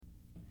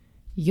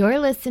You're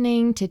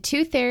listening to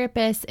Two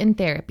Therapists in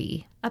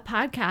Therapy, a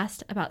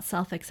podcast about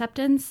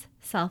self-acceptance,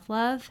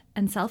 self-love,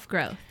 and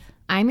self-growth.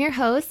 I'm your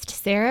host,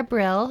 Sarah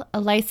Brill, a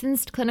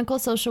licensed clinical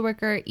social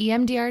worker,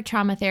 EMDR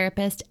trauma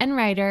therapist, and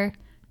writer.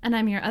 And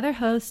I'm your other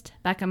host,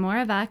 Becca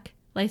Moravec,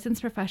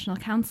 licensed professional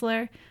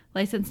counselor,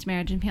 licensed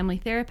marriage and family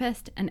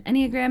therapist, and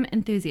Enneagram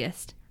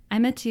enthusiast.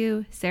 I'm a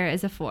 2, Sarah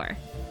is a 4.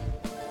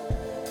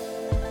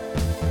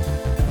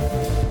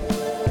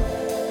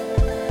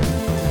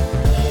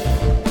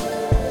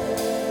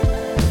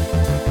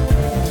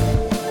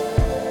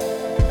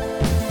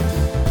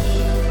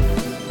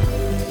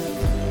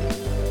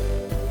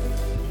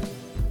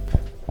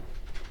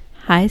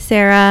 Hi,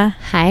 Sarah.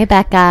 Hi,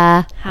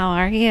 Becca. How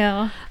are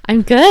you?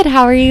 I'm good.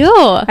 How are you?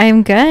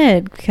 I'm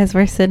good because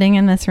we're sitting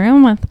in this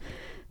room with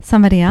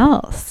somebody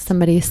else.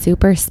 Somebody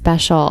super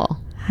special.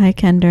 Hi,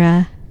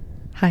 Kendra.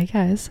 Hi,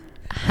 guys.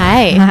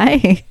 Hi.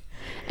 Hi.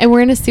 And we're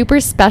in a super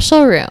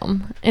special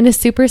room, in a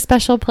super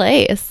special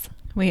place.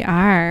 We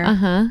are.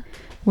 Uh-huh.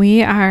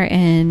 We are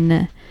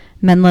in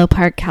Menlo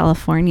Park,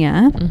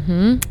 California.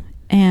 Mm-hmm.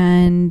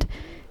 And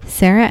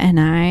Sarah and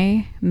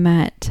I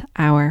met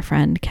our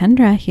friend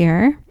Kendra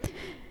here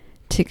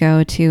to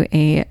go to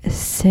a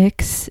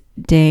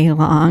 6-day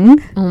long.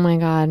 Oh, my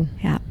God.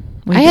 Yeah.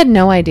 I had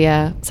no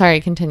idea.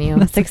 Sorry, continue.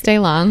 6-day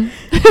long.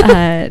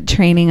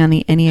 Training on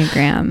the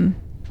Enneagram.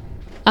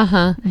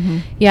 Uh-huh. Mm-hmm.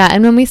 Yeah,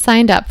 and when we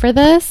signed up for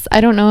this,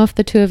 I don't know if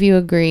the two of you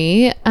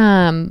agree,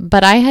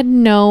 but I had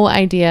no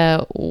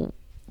idea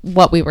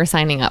what we were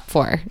signing up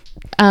for.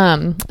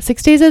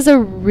 6 days is a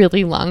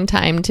really long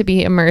time to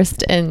be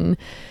immersed in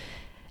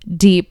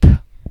deep,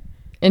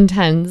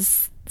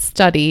 intense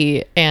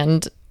study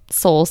and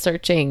soul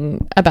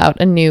searching about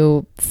a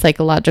new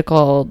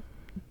psychological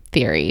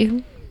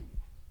theory.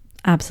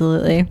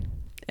 Absolutely.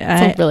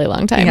 It's a really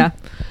long time. Yeah.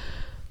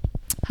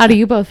 How do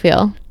you both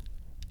feel?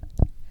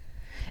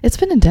 It's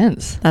been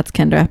intense. That's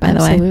Kendra, by the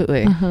way.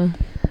 Absolutely. Uh-huh.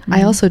 Mm-hmm.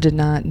 I also did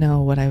not know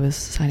what I was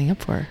signing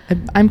up for.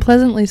 I'm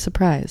pleasantly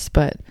surprised,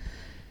 but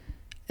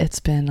it's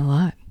been a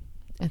lot.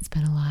 It's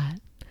been a lot.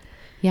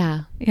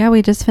 Yeah. Yeah,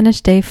 we just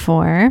finished day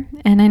 4,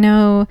 and I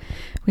know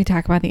we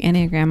talk about the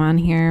Enneagram on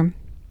here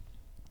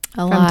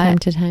a lot. From time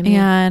to time.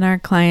 Yeah, and our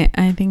client,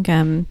 I think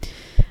some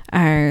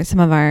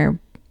of our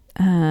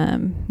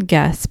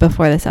guests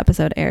before this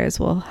episode airs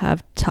will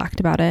have talked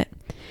about it,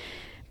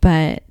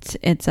 but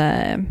it's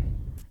a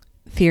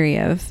theory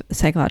of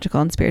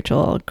psychological and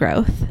spiritual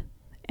growth.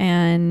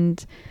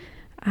 And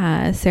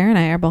Sarah and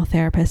I are both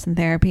therapists in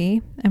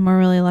therapy, and we're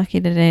really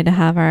lucky today to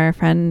have our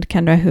friend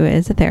Kendra, who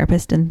is a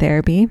therapist in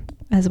therapy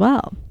as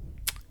well.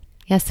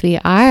 Yes, we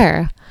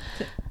are.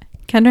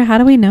 Kendra, how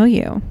do we know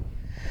you?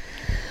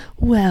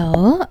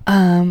 Well,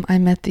 I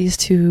met these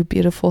two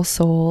beautiful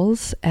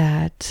souls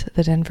at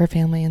the Denver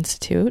Family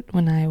Institute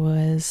when I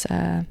was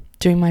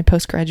doing my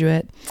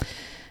postgraduate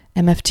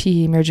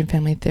MFT, marriage and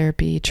family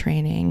therapy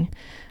training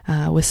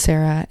with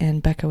Sarah,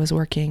 and Becca was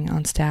working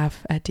on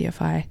staff at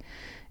DFI.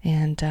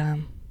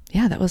 And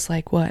yeah, that was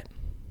like, what,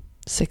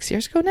 6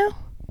 years ago now?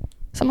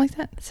 Something like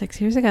that.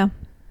 6 years ago.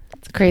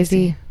 It's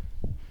crazy.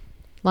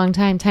 Long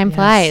time. Time Yes,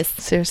 flies.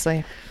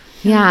 seriously.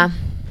 Yeah.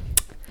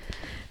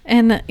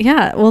 And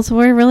yeah, well, so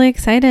we're really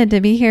excited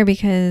to be here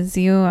because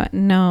you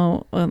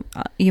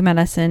met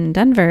us in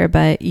Denver,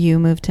 but you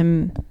moved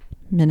to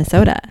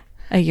Minnesota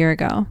a year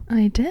ago.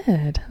 I did,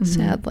 Mm-hmm.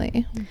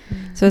 sadly.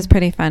 So it was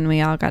pretty fun.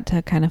 We all got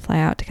to kind of fly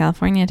out to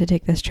California to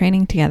take this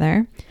training together.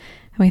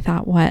 And we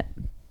thought, what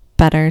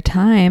better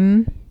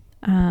time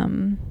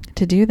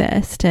to do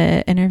this,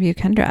 to interview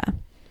Kendra.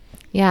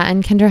 Yeah,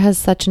 and Kendra has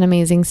such an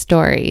amazing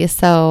story.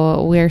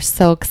 So we're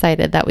so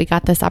excited that we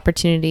got this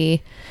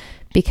opportunity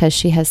because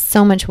she has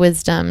so much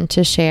wisdom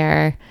to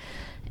share.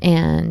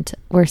 And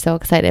we're so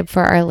excited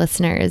for our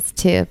listeners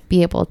to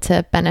be able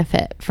to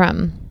benefit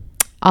from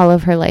all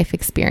of her life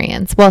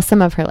experience. Well,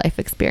 some of her life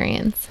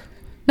experience.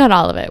 Not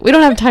all of it. We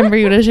don't have time for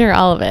you to share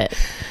all of it,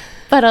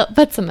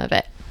 but some of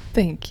it.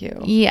 Thank you.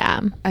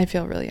 Yeah. I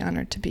feel really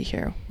honored to be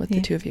here with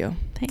the two of you.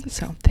 Thanks.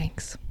 So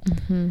thanks.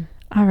 Mm-hmm.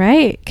 All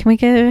right. Can we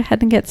go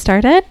ahead and get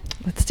started?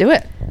 Let's do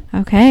it.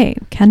 Okay.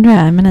 Kendra,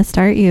 I'm going to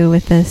start you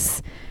with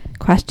this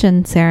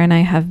question Sarah and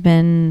I have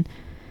been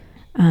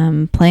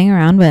playing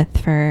around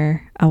with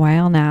for a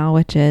while now,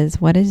 which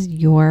is, what is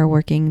your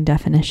working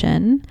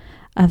definition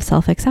of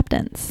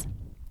self-acceptance?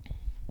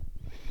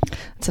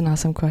 That's an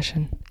awesome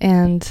question.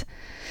 And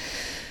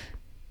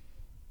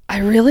I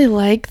really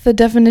like the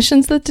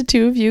definitions that the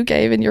two of you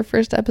gave in your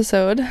first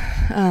episode.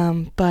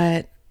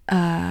 But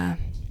I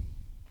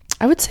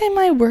would say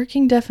my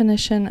working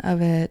definition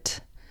of it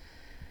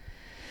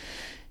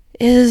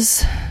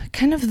is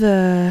kind of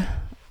the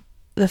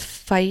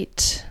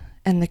fight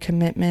and the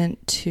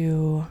commitment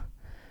to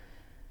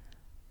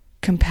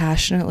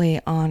compassionately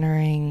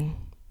honoring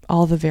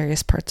all the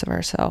various parts of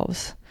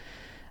ourselves.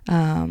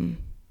 And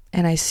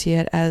I see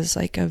it as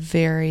like a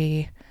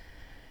very,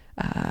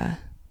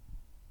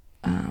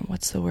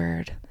 what's the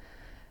word?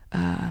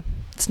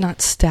 It's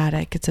not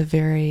static. It's a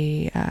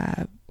very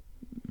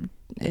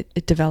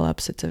it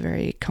develops. It's a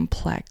very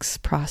complex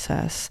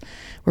process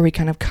where we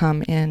kind of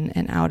come in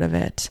and out of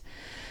it.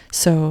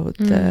 So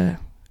the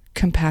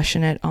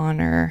compassionate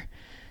honor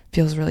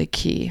feels really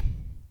key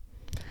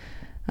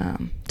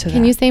to that.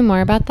 Can you say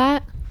more about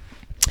that?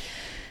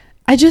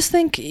 I just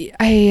think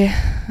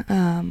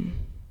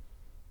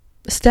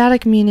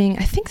static meaning,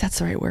 I think that's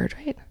the right word,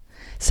 right?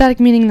 Static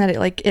meaning that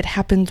it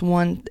happens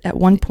at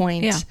one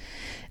point. Yeah.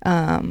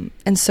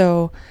 And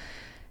so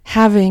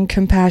having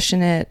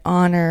compassionate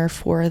honor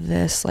for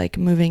this, like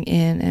moving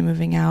in and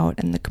moving out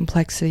and the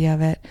complexity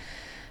of it,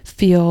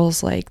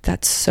 feels like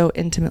that's so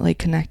intimately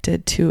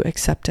connected to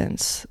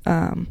acceptance.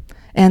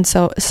 And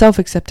so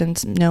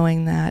self-acceptance,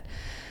 knowing that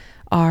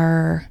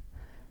our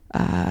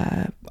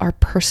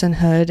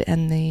personhood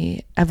and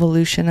the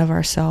evolution of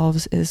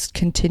ourselves is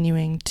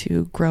continuing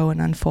to grow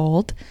and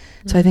unfold.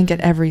 So I think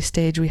at every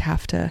stage we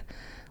have to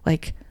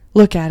like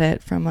look at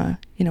it from a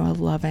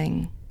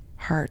loving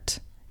heart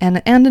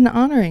and an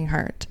honoring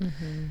heart.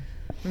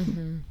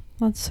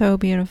 That's so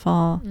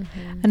beautiful.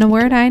 And a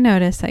word I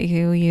noticed that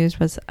you used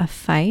was a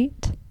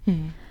fight.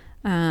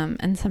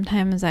 And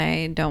sometimes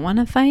I don't want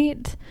to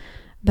fight,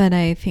 but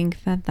I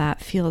think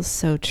that feels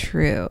so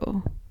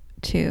true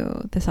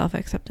to the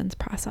self-acceptance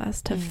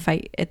process. To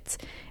fight,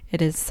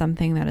 it is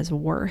something that is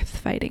worth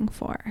fighting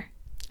for.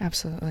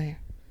 Absolutely.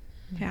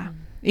 Yeah.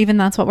 Even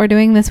that's what we're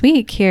doing this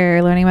week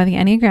here, learning about the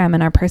Enneagram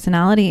and our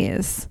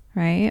personalities,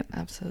 right?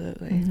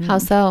 Absolutely. How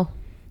so?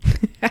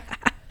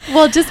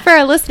 Well, just for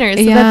our listeners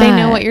so that they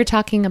know what you're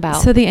talking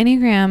about. So the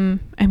Enneagram,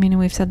 I mean,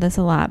 we've said this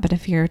a lot, but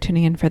if you're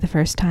tuning in for the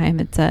first time,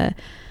 it's a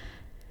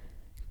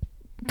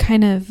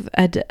kind of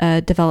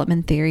a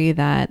development theory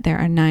that there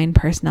are 9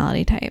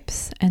 personality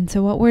types. And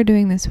so what we're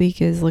doing this week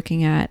is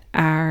looking at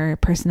our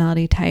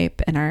personality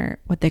type and our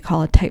what they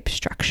call a type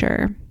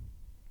structure.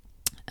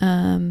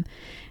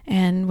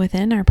 And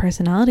within our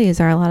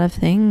personalities are a lot of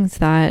things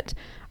that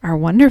are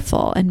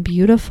wonderful and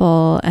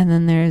beautiful. And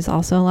then there's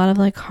also a lot of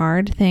like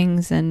hard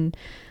things and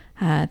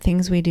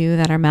things we do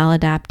that are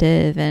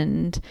maladaptive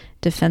and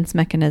defense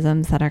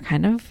mechanisms that are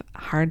kind of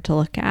hard to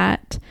look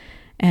at.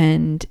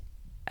 And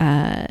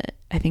I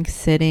think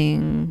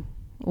sitting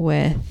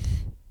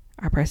with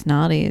our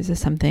personalities is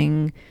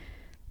something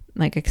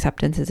like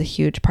acceptance is a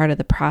huge part of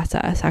the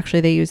process.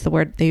 Actually, they use the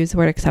word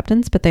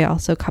acceptance, but they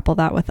also couple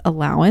that with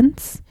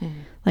allowance,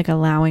 like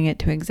allowing it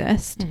to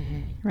exist.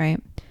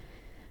 Right.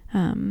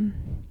 And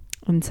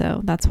so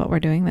that's what we're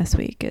doing this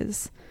week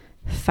is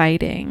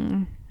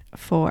fighting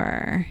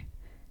for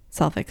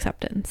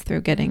self-acceptance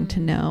through getting to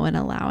know and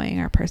allowing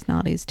our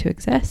personalities to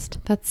exist.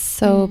 That's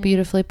so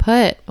beautifully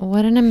put.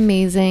 What an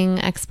amazing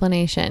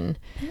explanation.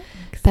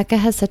 Becca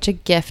has such a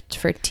gift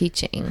for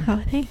teaching.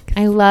 Oh, thanks.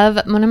 I love,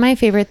 one of my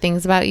favorite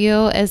things about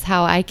you is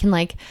how I can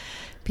like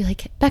be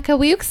like, Becca,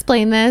 will you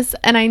explain this?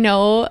 And I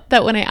know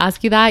that when I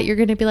ask you that, you're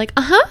going to be like,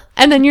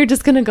 and then you're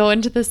just going to go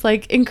into this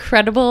like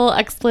incredible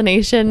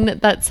explanation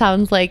that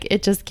sounds like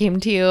it just came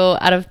to you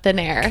out of thin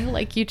air.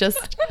 Like you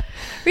just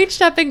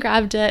reached up and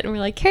grabbed it and we're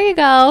like, here you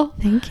go.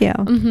 Thank you.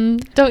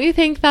 Don't you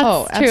think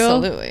that's true?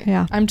 Absolutely.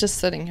 Yeah. I'm just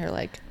sitting here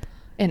like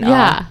in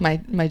awe.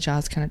 My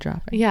jaw's kind of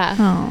dropping. Yeah.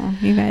 Oh,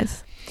 you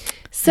guys.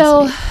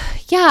 So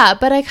yeah,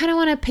 but I kind of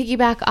want to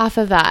piggyback off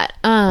of that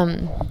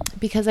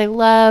because I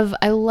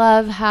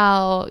love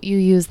how you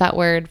use that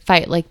word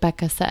fight, like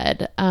Becca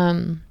said.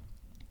 I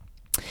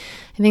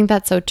think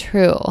that's so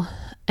true.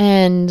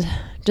 And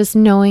just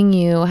knowing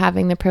you,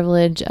 having the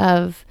privilege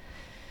of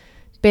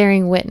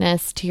bearing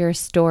witness to your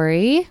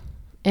story,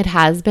 it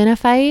has been a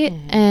fight.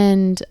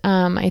 And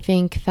I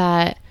think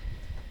that,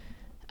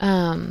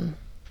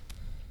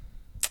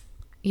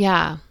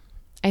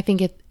 I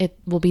think it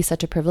will be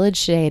such a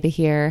privilege today to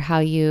hear how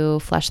you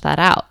flesh that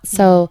out.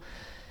 So,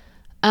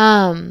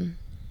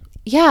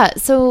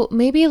 so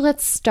maybe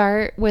let's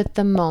start with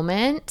the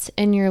moment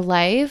in your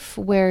life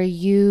where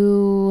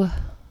you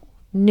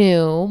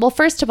knew, well,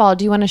 first of all,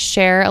 do you want to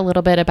share a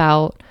little bit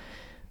about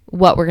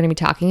what we're going to be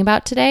talking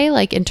about today?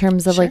 Like in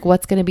terms of like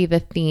what's going to be the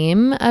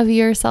theme of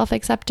your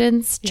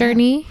self-acceptance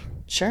journey?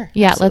 Sure.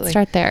 Yeah. Absolutely. Let's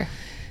start there.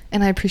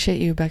 And I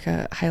appreciate you,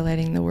 Becca,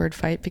 highlighting the word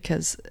fight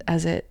because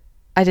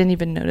I didn't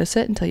even notice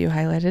it until you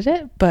highlighted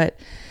it, but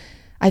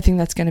I think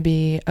that's going to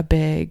be a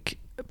big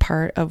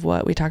part of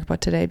what we talk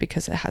about today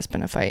because it has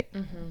been a fight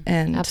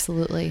and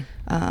absolutely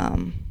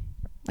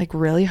like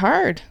really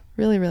hard,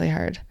 really, really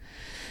hard.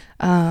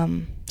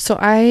 So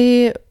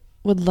I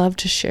would love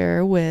to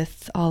share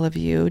with all of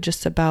you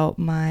just about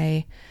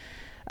my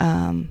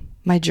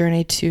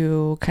journey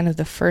to kind of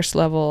the first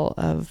level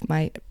of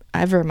my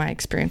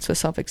experience with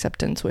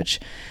self-acceptance, which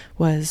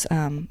was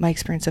my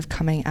experience of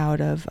coming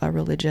out of a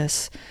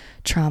religious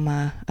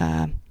trauma,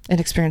 an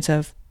experience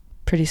of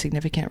pretty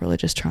significant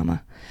religious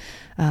trauma,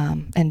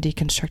 and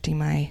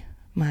deconstructing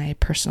my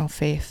personal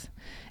faith,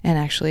 and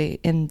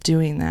actually in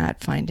doing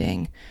that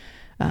finding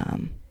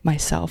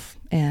myself,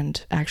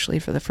 and actually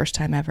for the first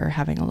time ever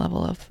having a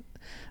level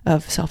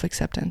of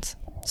self-acceptance.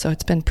 So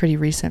it's been pretty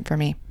recent for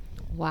me.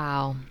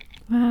 Wow.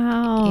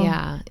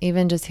 Yeah.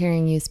 Even just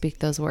hearing you speak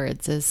those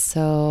words is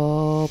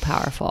so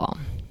powerful.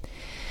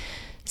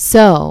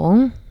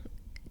 So,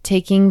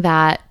 taking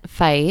that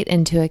fight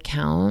into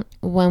account,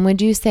 when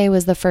would you say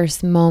was the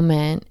first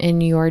moment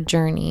in your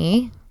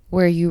journey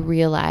where you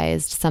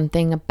realized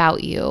something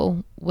about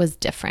you was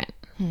different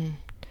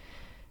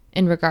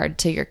in regard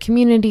to your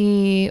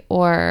community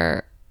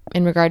or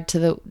in regard to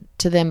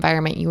the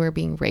environment you were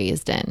being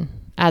raised in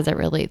as it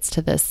relates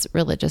to this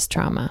religious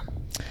trauma?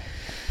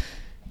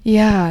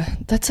 Yeah,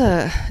 it's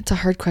a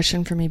hard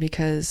question for me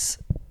because,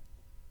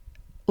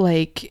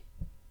 like,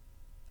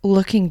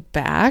 looking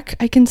back,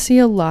 I can see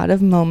a lot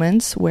of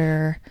moments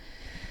where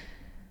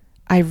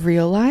I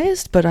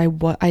realized, but I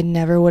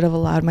never would have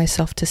allowed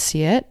myself to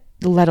see it,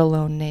 let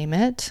alone name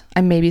it.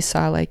 I maybe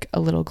saw like a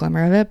little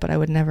glimmer of it, but I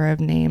would never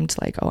have named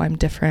like, oh, I'm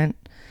different.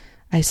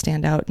 I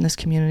stand out in this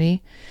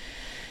community.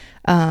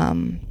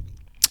 And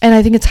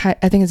I think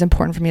it's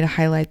important for me to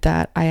highlight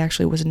that I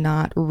actually was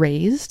not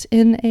raised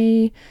in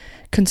a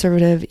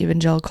conservative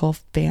evangelical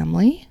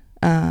family.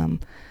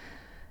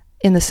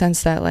 In the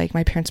sense that like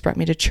my parents brought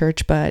me to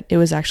church, but it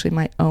was actually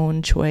my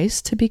own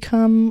choice to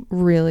become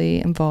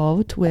really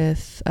involved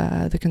with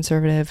the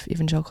conservative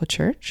evangelical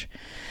church.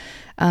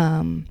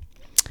 And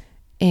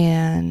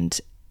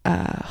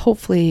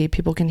hopefully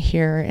people can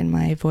hear in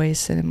my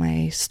voice and in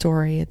my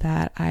story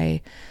that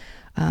I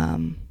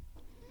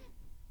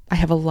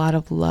have a lot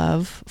of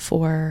love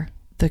for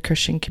the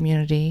Christian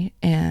community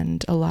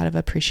and a lot of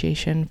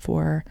appreciation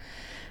for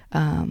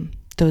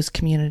those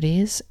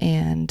communities,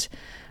 and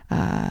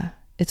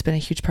it's been a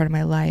huge part of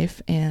my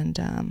life. And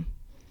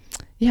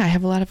I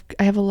have a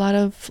lot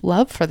of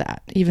love for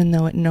that, even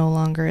though it no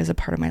longer is a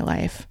part of my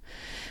life.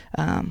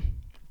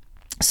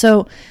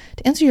 So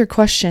to answer your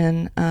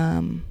question,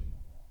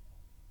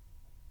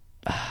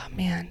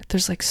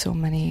 there's like so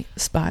many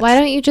spots. Why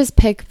don't you just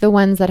pick the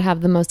ones that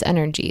have the most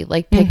energy?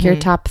 Like pick your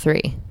top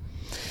 3.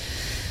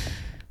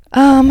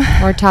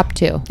 Or top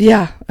 2.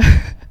 Yeah.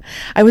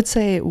 I would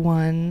say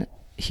one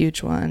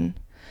huge one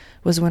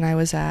was when I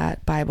was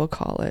at Bible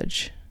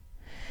college,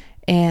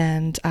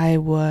 and I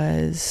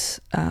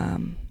was,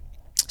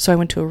 so I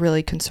went to a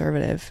really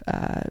conservative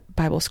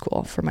Bible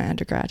school for my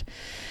undergrad,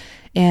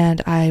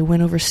 and I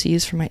went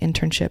overseas for my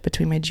internship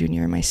between my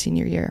junior and my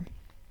senior year.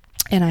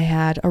 And I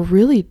had a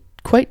really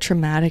quite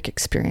traumatic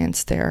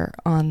experience there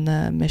on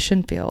the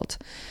mission field,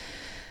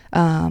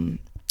 and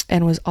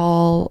was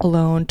all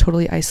alone,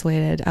 totally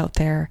isolated out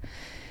there.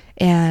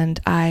 And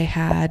I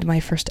had my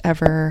first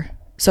ever,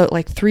 so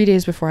like 3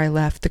 days before I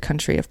left the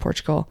country of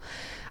Portugal,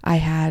 I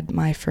had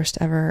my first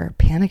ever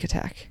panic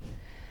attack,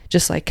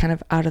 just like kind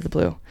of out of the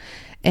blue.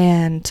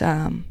 And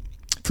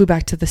flew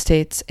back to the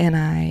States, and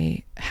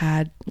I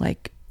had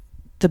like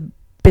the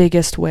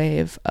biggest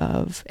wave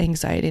of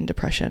anxiety and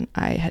depression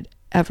I had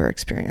ever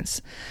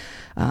experienced,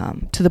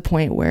 to the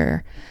point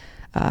where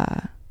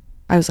I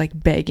was like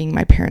begging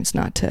my parents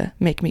not to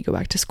make me go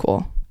back to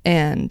school.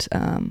 And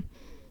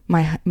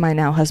my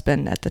now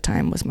husband at the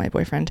time was my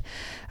boyfriend,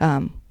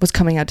 was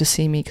coming out to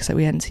see me because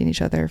we hadn't seen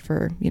each other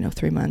for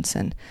 3 months,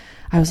 and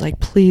I was like,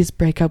 please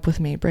break up with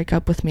me,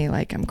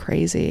 like I'm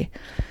crazy.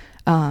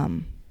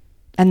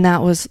 And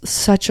that was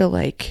such a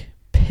like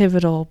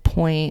pivotal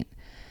point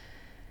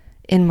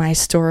in my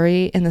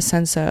story, in the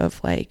sense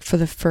of like, for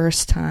the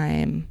first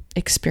time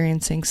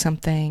experiencing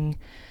something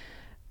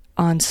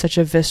on such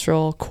a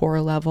visceral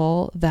core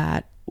level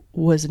that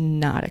was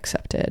not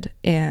accepted.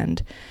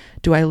 And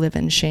do I live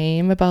in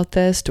shame about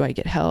this? Do I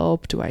get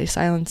help? Do I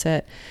silence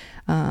it?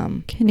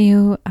 Can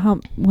you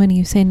help when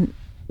you say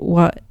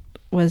what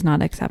was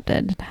not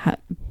accepted?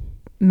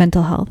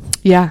 Mental health?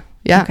 Yeah.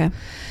 Okay.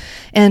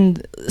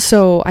 And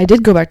so I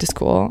did go back to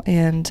school,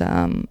 and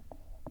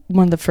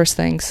one of the first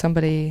things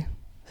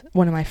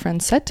one of my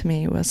friends said to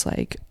me was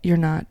like, you're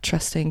not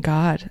trusting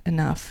God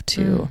enough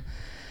to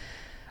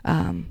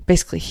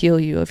basically heal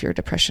you of your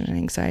depression and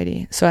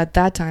anxiety. So at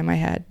that time I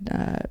had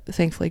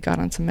thankfully got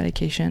on some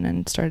medication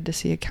and started to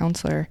see a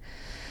counselor.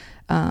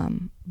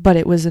 But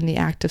it was in the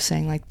act of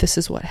saying like, this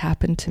is what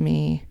happened to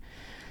me.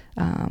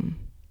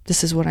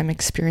 This is what I'm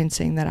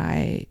experiencing, that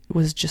I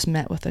was just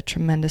met with a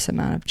tremendous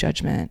amount of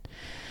judgment,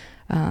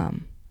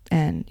 and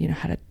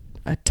had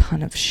a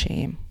ton of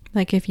shame.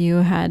 Like if you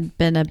had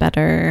been a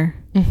better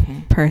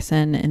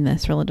person in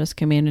this religious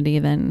community,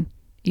 then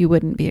you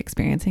wouldn't be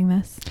experiencing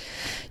this.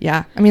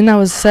 Yeah. I mean, that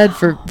was said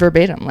for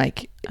verbatim.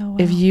 Like, wow.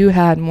 If you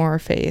had more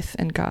faith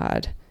in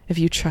God, if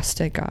you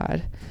trusted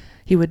God,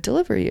 he would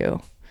deliver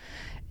you.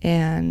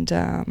 And,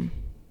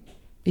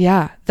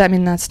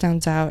 that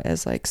stands out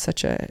as like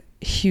such a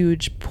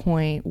huge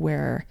point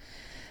where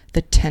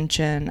the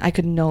tension, I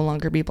could no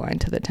longer be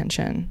blind to the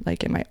tension,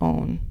 like in my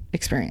own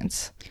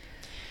experience.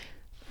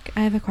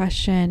 I have a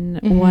question.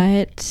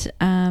 What,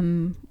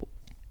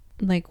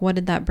 what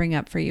did that bring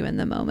up for you in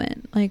the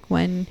moment? Like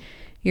when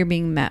you're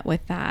being met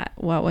with that,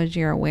 what was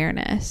your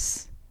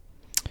awareness?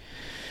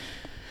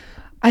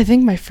 I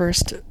think my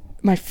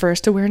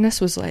first awareness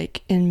was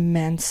like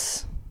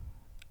immense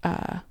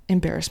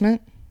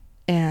embarrassment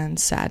and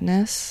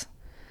sadness.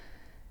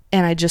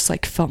 And I just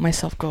like felt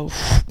myself go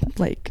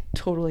like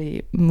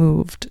totally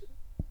moved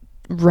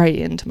right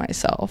into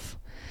myself.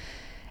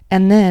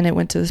 And then it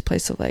went to this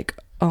place of like,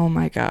 oh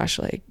my gosh,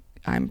 like,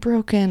 I'm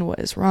broken. What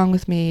is wrong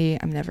with me?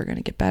 I'm never going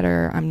to get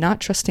better. I'm not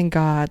trusting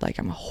God. Like,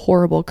 I'm a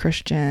horrible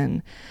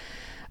Christian.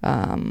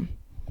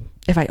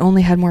 If I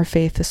only had more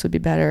faith, this would be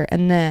better.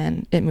 And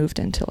then it moved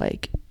into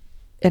like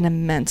an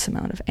immense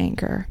amount of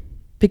anger,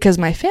 because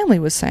my family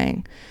was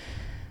saying,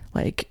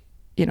 like,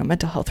 you know,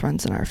 mental health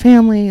runs in our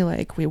family.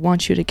 Like, we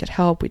want you to get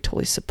help. We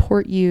totally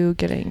support you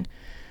getting.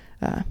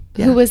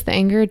 Who was the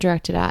anger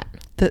directed at?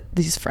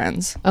 These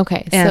friends.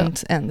 Okay. And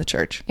the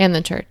church. And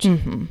the church.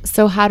 Mm-hmm.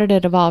 So how did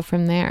it evolve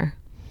from there?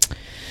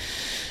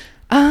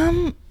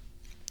 Well,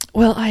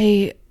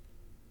 I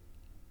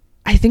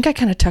think I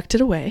kind of tucked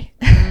it away.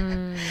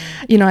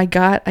 You know, I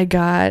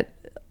got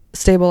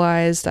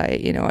stabilized.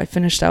 I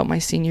finished out my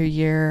senior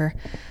year.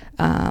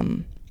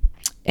 And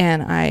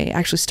I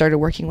actually started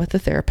working with a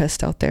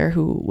therapist out there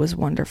who was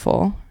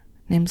wonderful.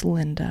 Name's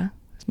Linda.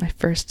 It's my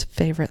first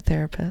favorite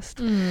therapist.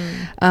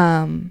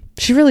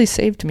 She really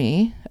saved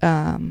me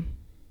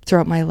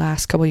throughout my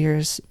last couple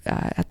years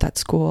at that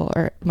school,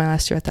 or my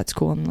last year at that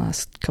school and the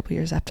last couple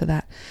years after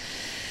that.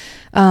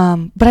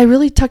 But I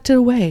really tucked it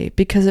away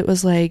because it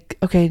was like,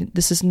 okay,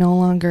 this is no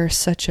longer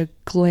such a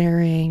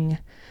glaring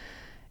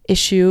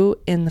issue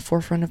in the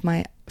forefront of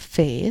my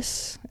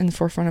face, in the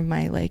forefront of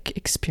my like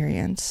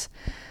experience.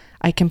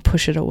 I can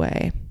push it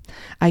away.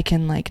 I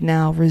can like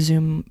now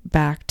resume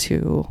back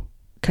to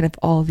kind of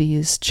all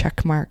these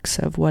check marks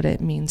of what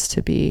it means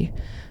to be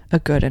a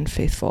good and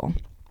faithful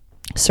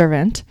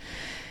servant.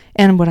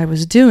 And what I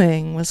was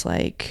doing was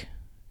like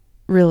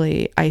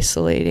really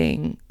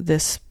isolating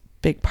this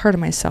big part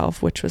of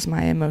myself, which was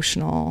my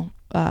emotional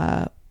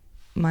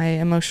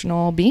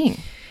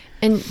being.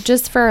 And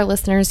just for our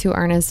listeners who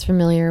aren't as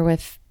familiar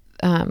with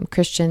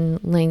Christian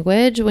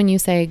language, when you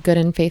say good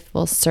and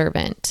faithful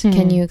servant,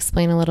 can you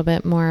explain a little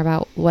bit more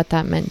about what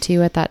that meant to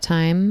you at that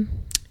time?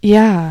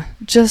 Yeah,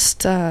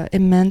 just it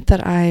meant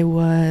that I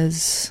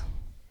was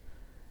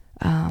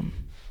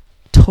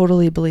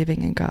totally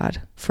believing in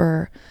God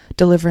for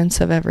deliverance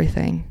of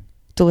everything,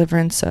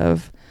 deliverance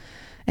of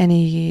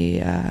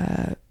any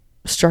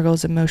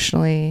struggles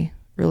emotionally,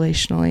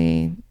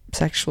 relationally,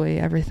 sexually,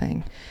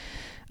 everything.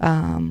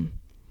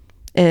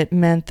 It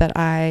meant that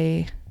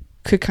I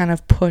could kind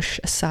of push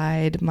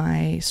aside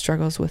my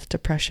struggles with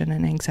depression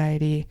and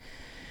anxiety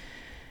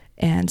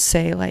and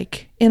say,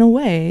 like, in a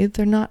way,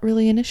 they're not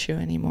really an issue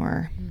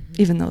anymore,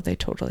 even though they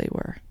totally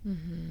were.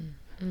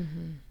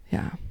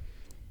 Yeah.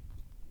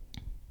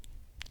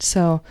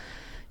 So,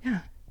 yeah.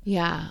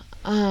 Yeah.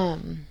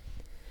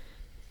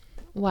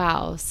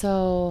 Wow.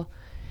 So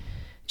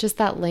just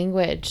that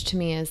language to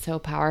me is so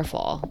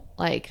powerful.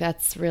 Like,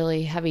 that's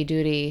really heavy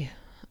duty.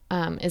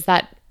 Is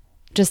that,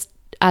 just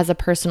as a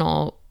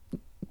personal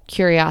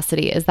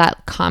curiosity, is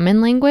that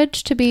common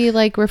language to be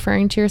like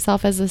referring to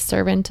yourself as a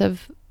servant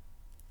of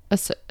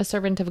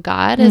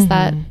God? Is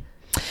that,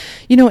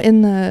 you know,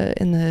 in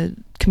the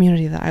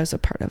community that I was a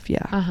part of?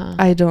 Yeah.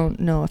 I don't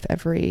know if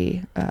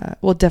every,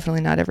 well,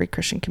 definitely not every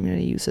Christian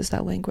community uses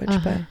that language,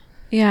 but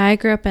yeah, I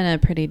grew up in a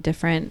pretty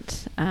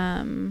different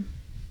kind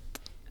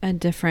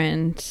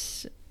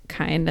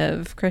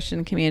of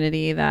Christian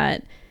community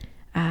that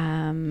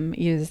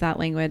uses that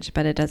language,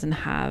 but it doesn't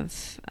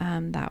have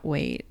that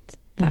weight,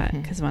 that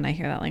because when I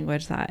hear that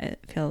language, that it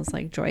feels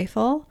like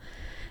joyful.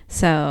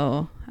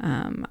 So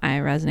I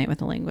resonate with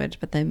the language,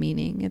 but the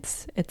meaning,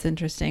 it's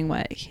interesting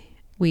what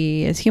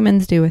we as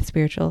humans do with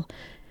spiritual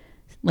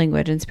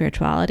language and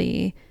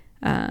spirituality,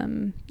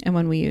 and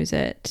when we use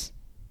it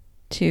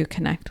to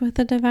connect with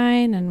the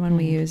divine and when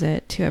we use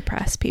it to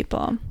oppress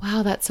people.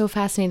 Wow, that's so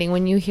fascinating.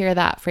 When you hear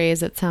that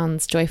phrase, it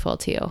sounds joyful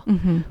to you.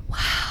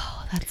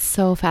 Wow, that's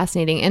so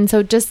fascinating. And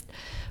so just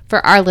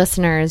for our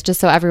listeners,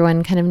 just so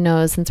everyone kind of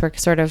knows, since we're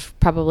sort of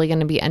probably going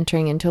to be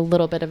entering into a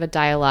little bit of a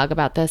dialogue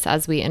about this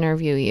as we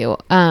interview you,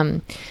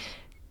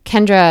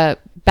 Kendra,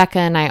 Becca,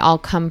 and I all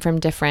come from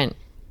different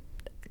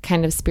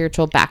kind of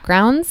spiritual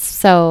backgrounds.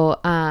 So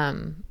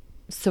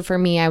for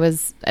me,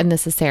 and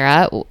this is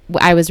Sarah,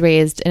 I was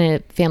raised in a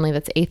family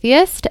that's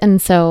atheist.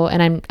 And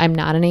I'm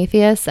not an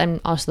atheist. I'm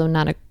also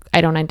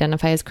I don't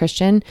identify as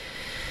Christian.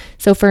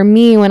 So for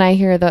me, when I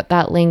hear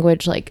that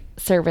language, like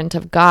servant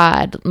of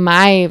God,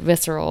 my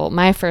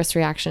first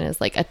reaction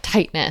is like a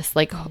tightness,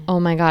 like, oh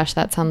my gosh,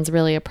 that sounds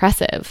really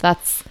oppressive.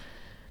 That's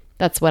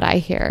what I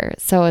hear.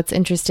 So it's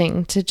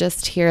interesting to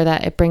just hear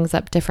that it brings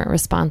up different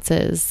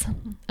responses.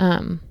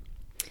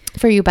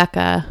 For you,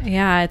 Becca.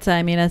 Yeah, it's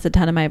a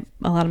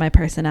lot of my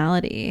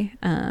personality,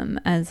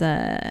 as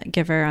a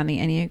giver on the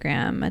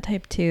Enneagram, a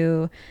type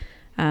 2,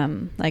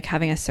 like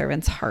having a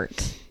servant's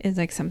heart is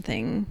like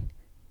something,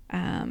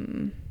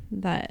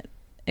 that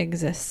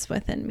exists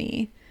within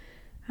me.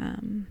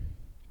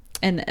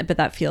 But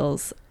that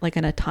feels like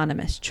an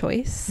autonomous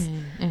choice.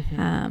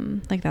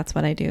 Like that's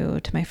what I do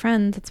to my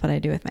friends. That's what I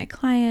do with my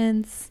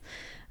clients.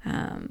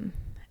 And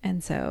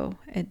so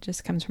it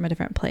just comes from a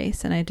different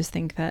place. And I just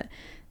think that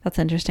that's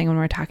interesting when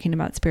we're talking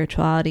about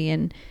spirituality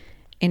and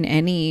in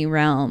any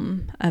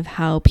realm of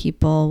how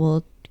people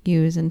will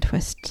use and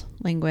twist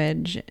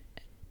language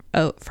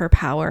out for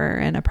power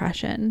and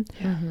oppression.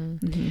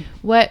 Yeah.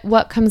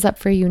 What comes up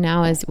for you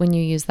now is when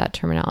you use that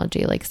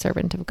terminology, like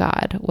servant of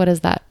God? What does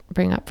that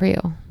bring up for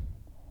you?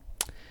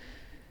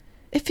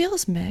 It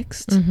feels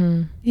mixed.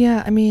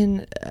 Yeah, I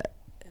mean,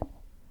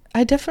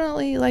 I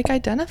definitely like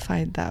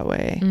identified that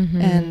way,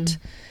 and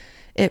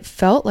it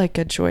felt like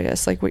a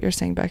joyous, like what you're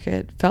saying, Becca,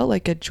 it felt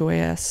like a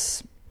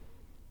joyous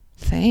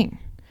thing.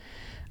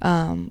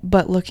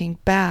 But looking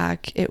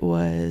back, it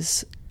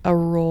was a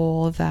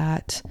role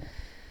that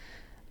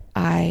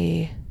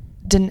I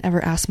didn't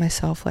ever ask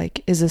myself,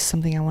 like, is this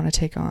something I want to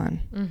take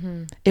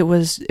on? It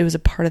was a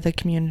part of the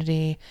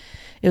community.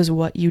 It was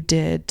what you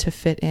did to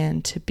fit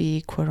in, to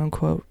be quote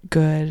unquote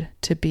good,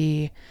 to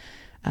be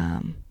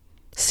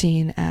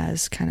seen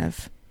as kind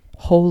of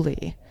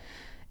holy.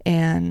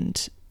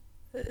 And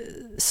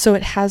so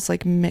it has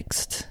like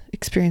mixed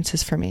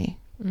experiences for me.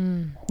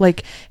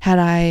 Like, had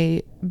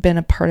I been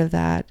a part of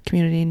that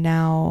community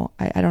now,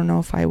 I don't know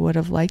if I would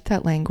have liked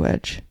that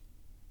language.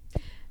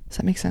 Does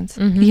that make sense?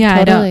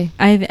 Yeah, totally.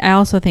 I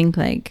also think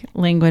like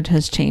language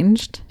has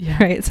changed, Yeah.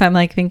 right? So I'm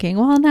like thinking,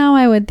 well, now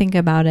I would think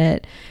about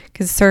it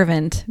because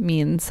servant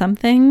means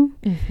something,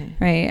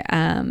 right?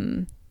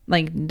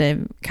 Like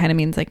the kind of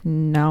means like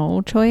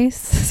no choice.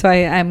 So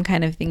I'm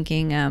kind of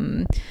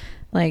thinking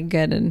like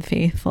good and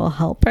faithful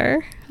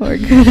helper or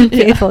good and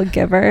faithful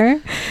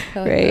giver,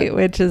 right? That.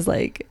 Which is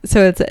like,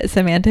 so it's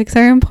semantics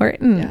are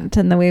important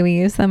and the way we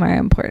use them are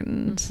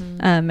important.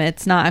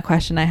 It's not a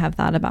question I have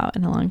thought about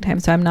in a long time.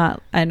 So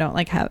I don't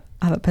like have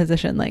a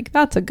position like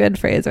that's a good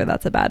phrase or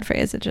that's a bad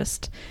phrase. It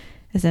just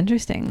is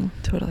interesting.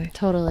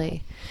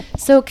 Totally.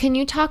 So can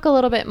you talk a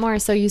little bit more?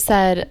 So you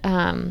said,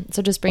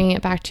 so just bringing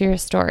it back to your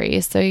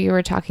story. So you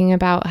were talking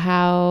about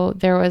how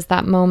there was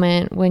that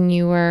moment when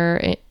you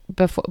were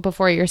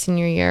before your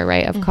senior year,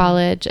 right, of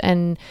college,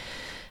 and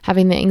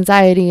having the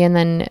anxiety and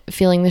then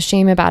feeling the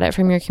shame about it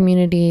from your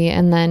community,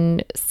 and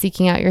then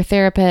seeking out your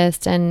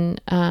therapist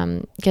and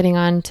getting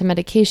on to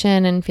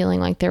medication and feeling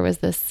like there was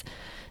this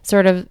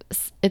sort of,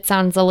 it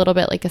sounds a little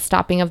bit like a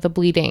stopping of the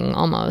bleeding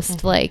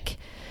almost, like,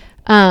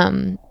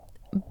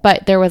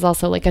 but there was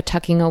also like a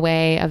tucking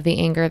away of the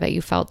anger that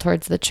you felt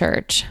towards the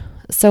church.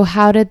 So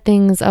how did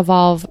things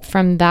evolve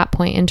from that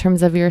point in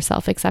terms of your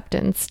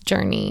self-acceptance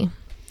journey?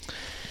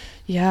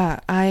 Yeah,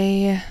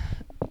 I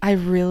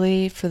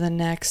really, for the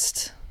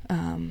next,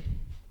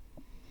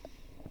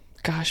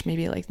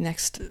 maybe like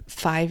next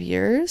 5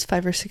 years,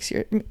 5 or 6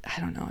 years, I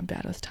don't know, I'm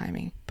bad with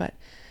timing, but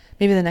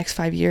maybe the next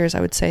 5 years, I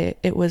would say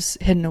it was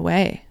hidden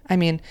away. I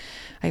mean,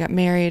 I got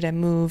married, I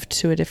moved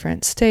to a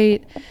different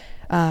state.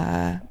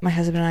 My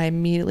husband and I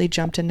immediately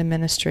jumped into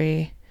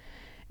ministry,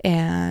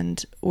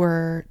 and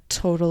we're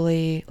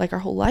totally, like, our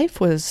whole life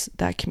was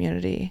that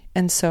community.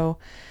 And so,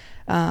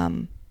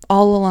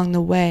 all along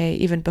the way,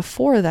 even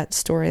before that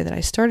story that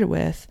I started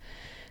with,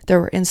 there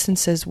were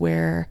instances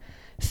where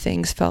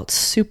things felt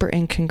super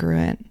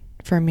incongruent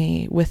for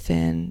me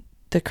within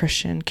the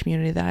Christian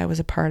community that I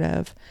was a part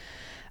of.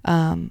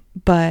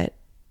 But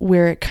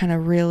where it kind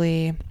of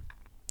really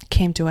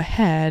came to a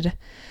head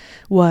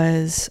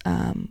was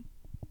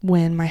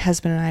when my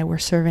husband and I were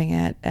serving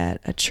at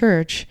a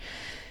church,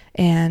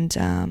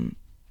 and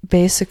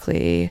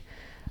basically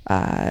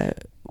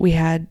we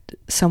had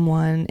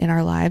someone in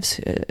our lives,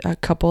 a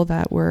couple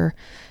that were,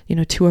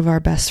 two of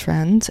our best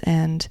friends,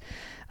 and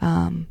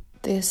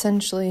they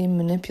essentially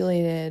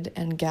manipulated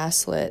and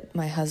gaslit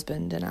my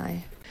husband and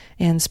I,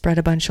 and spread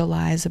a bunch of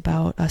lies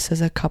about us as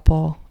a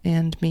couple,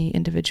 and me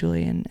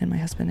individually, and my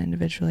husband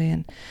individually.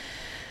 And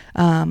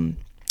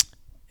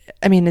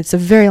I mean, it's a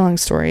very long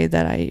story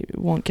that I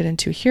won't get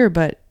into here,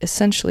 but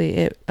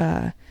essentially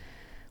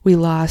we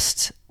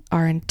lost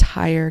our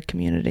entire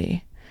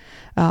community.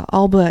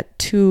 All but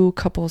two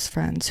couples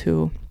friends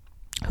who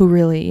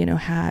really,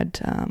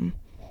 had,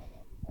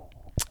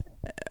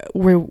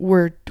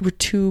 were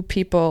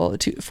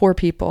four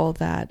people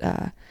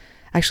that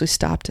actually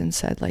stopped and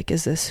said, like,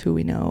 is this who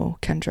we know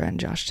Kendra and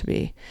Josh to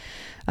be?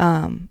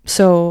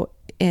 So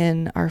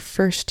in our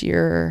first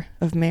year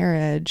of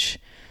marriage,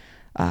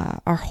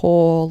 our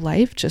whole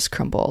life just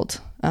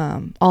crumbled,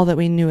 all that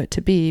we knew it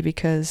to be,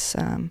 because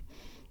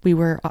we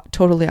were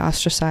totally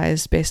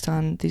ostracized based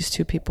on these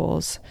two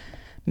people's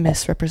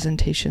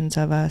misrepresentations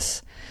of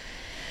us.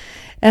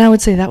 And I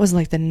would say that was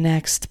like the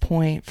next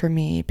point for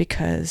me,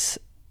 because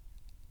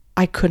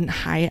I couldn't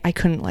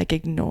like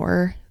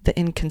ignore the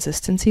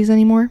inconsistencies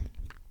anymore.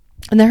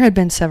 And there had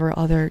been several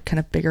other kind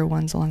of bigger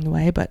ones along the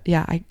way, but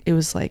yeah, it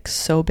was like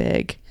so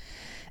big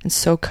and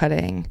so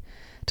cutting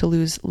to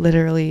lose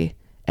literally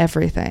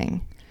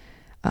everything.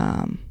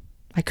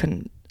 I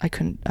couldn't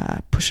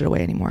push it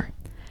away anymore.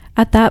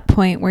 At that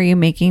point, were you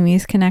making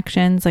these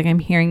connections? Like, I'm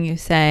hearing you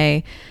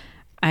say,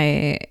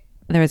 there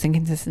was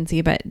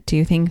inconsistency, but do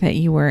you think that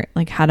you were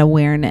like had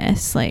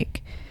awareness,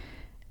 like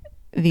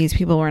these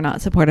people were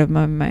not supportive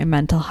of my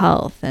mental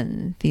health,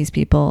 and these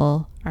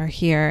people are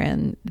here,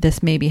 and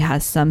this maybe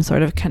has some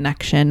sort of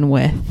connection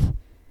with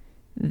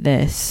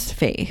this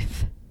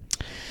faith?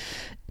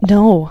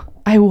 No,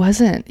 I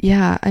wasn't.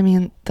 Yeah, I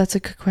mean, that's a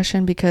good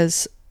question,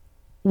 because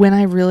when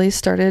I really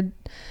started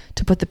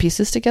to put the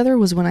pieces together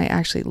was when I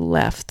actually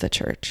left the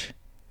church.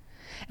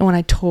 And when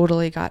I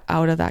totally got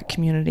out of that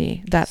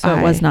community, it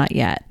was not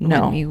yet.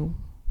 No. When you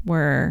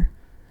were.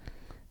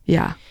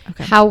 Yeah.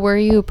 Okay. How were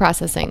you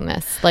processing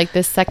this? Like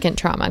this second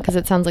trauma? Because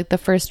it sounds like the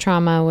first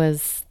trauma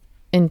was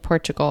in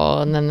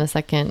Portugal, and then the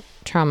second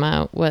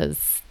trauma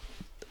was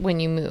when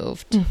you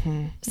moved.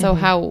 Mm-hmm. So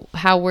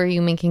how were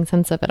you making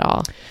sense of it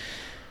all?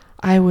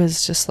 I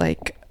was just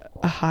like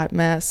a hot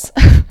mess.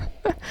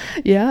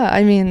 Yeah.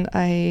 I mean,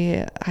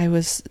 I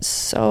was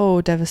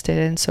so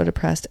devastated and so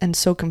depressed and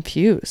so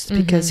confused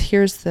because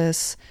here's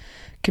this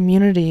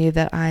community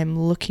that I'm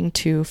looking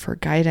to for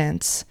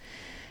guidance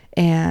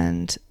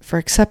and for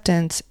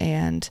acceptance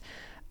and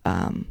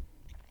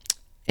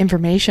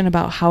information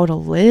about how to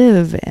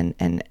live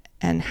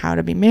and how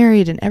to be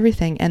married and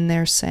everything. And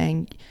they're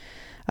saying,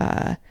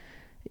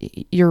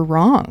 you're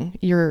wrong.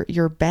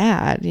 You're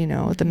bad. You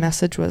know, the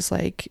message was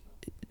like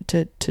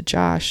to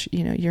Josh,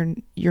 you know,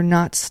 you're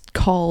not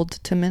called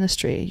to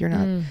ministry. You're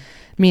not,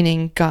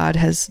 meaning God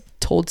has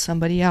told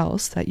somebody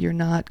else that you're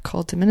not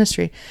called to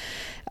ministry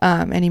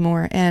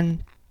anymore.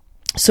 And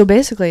so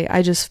basically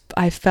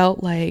I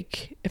felt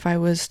like, if I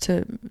was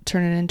to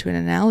turn it into an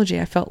analogy,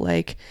 I felt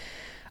like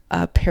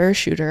a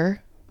parachuter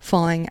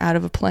falling out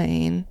of a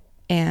plane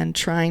and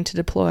trying to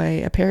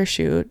deploy a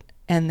parachute,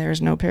 and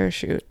there's no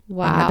parachute on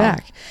my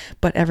back.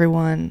 But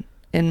everyone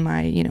in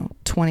my,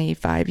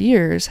 25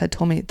 years had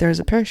told me, there's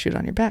a parachute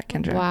on your back,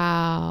 Kendra.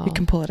 Wow. You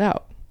can pull it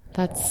out.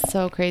 That's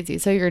so crazy.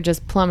 So you're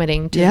just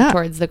plummeting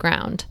towards the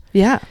ground.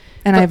 Yeah.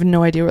 And I have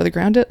no idea where the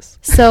ground is.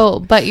 So,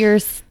 but you're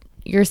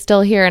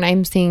still here, and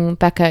I'm seeing,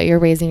 Becca, you're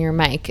raising your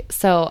mic.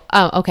 So,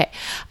 okay.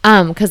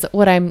 Cause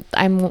what I'm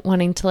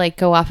wanting to like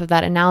go off of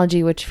that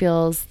analogy, which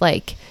feels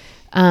like,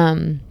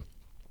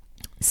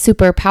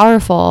 super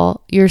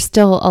powerful. You're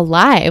still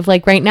alive.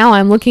 Like right now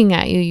I'm looking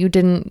at you. You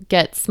didn't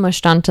get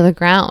smushed onto the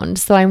ground.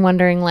 So I'm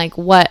wondering like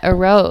what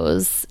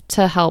arose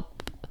to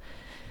help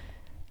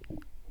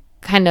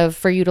kind of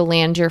for you to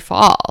land your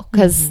fall.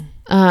 Cause,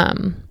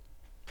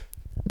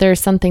 there's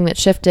something that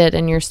shifted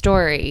in your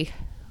story,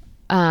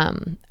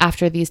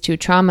 after these two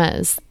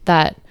traumas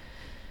that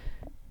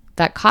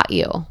caught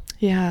you.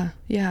 Yeah.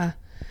 Yeah.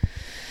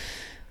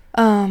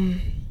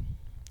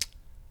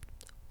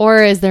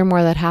 Or is there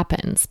more that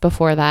happens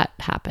before that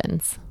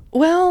happens?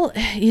 Well,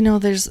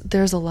 there's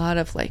a lot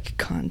of like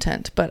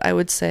content, but I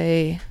would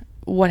say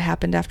what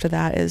happened after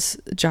that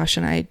is Josh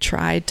and I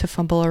tried to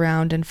fumble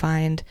around and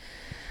find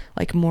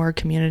like more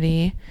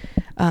community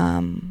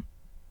in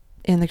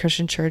the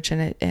Christian church,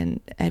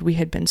 and we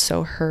had been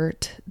so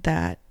hurt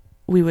that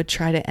we would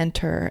try to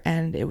enter,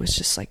 and it was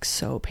just like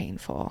so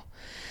painful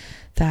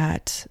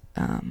that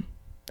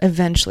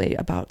eventually,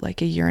 about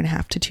like a year and a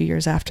half to 2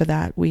 years after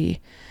that,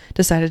 we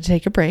decided to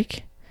take a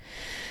break.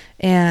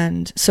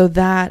 And so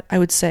that, I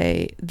would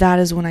say, that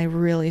is when I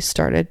really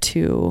started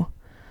to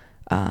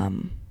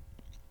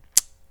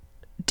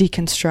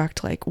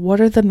deconstruct, like, what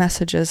are the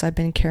messages I've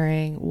been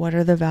carrying? What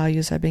are the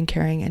values I've been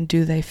carrying? And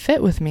do they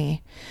fit with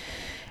me?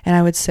 And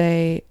I would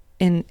say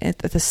at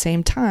the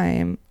same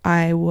time,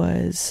 I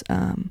was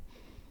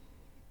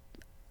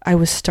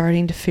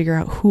starting to figure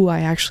out who I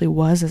actually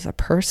was as a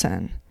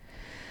person.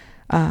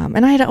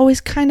 And I had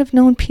always kind of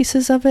known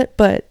pieces of it,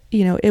 but,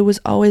 it was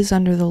always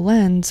under the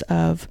lens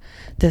of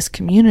this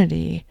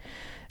community.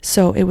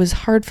 So it was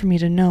hard for me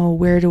to know,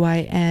 where do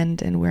I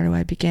end and where do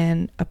I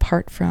begin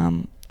apart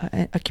from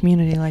a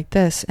community like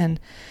this. And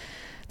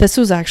this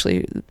was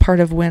actually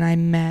part of when I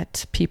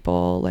met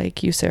people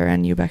like you, Sarah,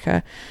 and you,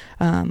 Becca,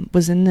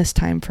 was in this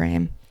time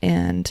frame.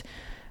 And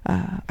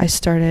I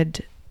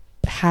started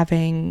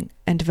having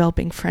and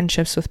developing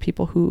friendships with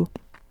people who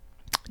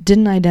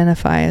didn't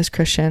identify as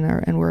Christian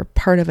and were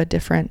part of a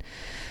different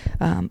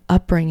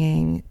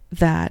upbringing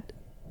that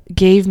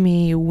gave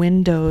me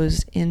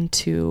windows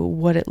into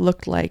what it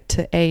looked like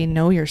to A,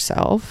 know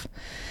yourself,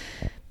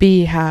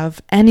 B,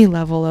 have any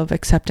level of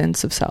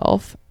acceptance of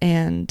self.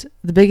 And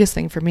the biggest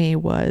thing for me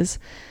was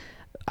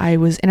I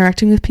was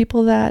interacting with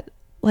people that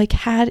like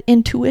had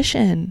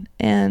intuition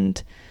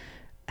and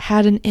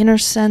had an inner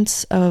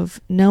sense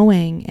of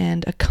knowing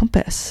and a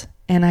compass.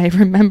 And I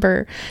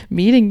remember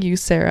meeting you,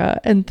 Sarah,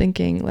 and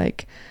thinking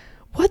like,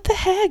 what the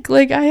heck?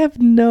 Like I have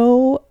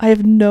no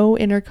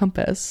inner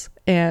compass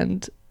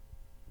and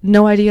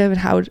no idea even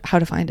how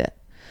to find it.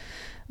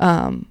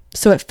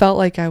 So it felt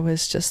like I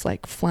was just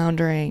like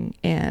floundering,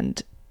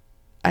 and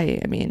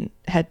I mean,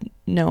 had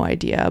no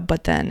idea,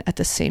 but then at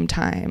the same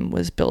time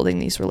was building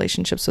these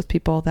relationships with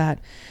people that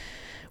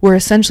were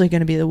essentially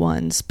going to be the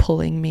ones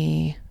pulling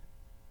me,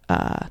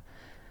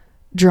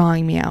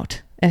 drawing me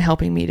out and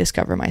helping me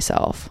discover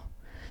myself.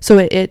 So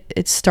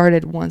it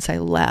started once I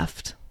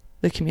left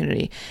the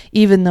community,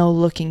 even though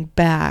looking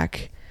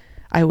back,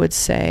 I would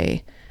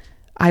say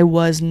I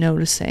was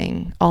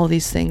noticing all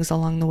these things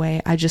along the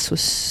way. I just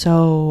was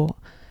so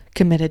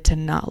committed to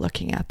not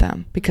looking at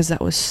them because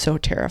that was so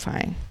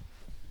terrifying.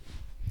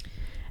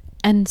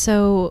 And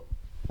so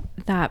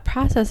that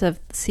process of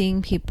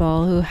seeing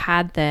people who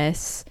had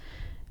this,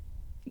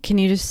 can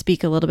you just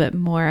speak a little bit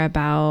more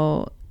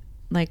about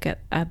like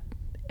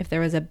if there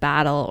was a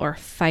battle or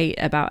fight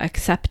about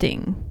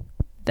accepting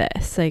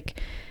this. Like,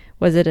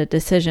 was it a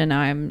decision,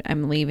 I'm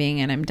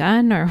leaving and I'm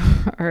done,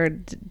 or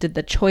did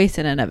the choice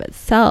in and of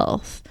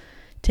itself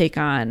take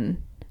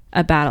on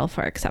a battle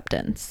for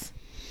acceptance?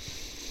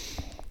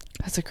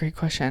 That's a great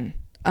question.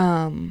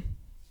 I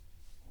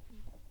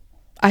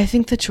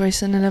think the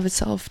choice in and of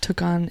itself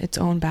took on its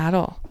own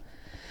battle.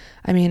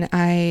 I mean,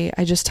 I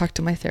just talked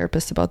to my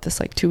therapist about this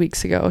like 2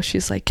 weeks ago.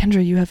 She's like,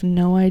 Kendra, you have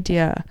no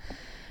idea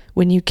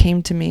when you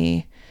came to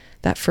me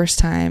that first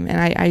time. And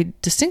I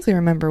distinctly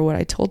remember what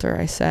I told her.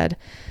 I said,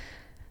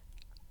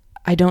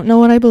 I don't know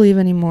what I believe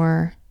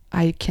anymore.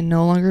 I can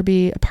no longer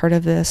be a part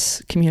of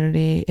this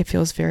community. It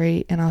feels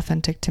very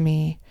inauthentic to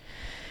me.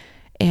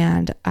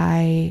 And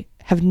I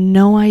have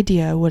no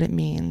idea what it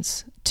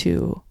means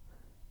to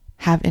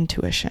have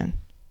intuition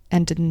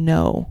and to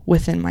know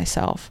within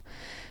myself.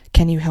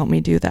 Can you help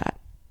me do that?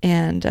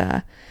 And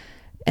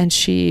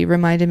she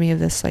reminded me of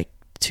this like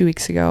 2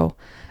 weeks ago,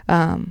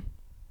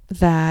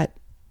 that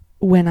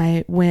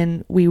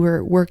when we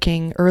were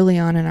working early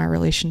on in our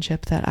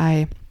relationship,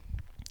 that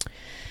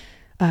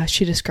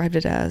she described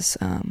it as,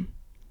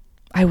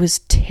 I was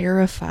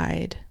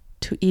terrified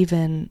to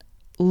even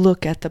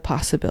look at the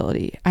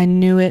possibility. I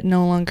knew it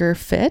no longer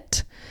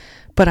fit,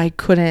 but I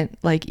couldn't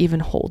like even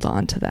hold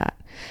on to that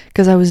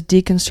because I was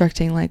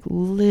deconstructing like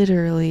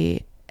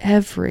literally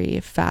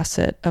every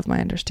facet of my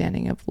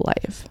understanding of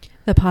life.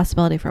 The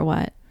possibility for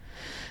what?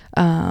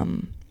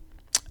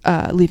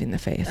 Leaving the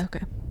faith.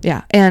 Okay.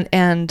 Yeah.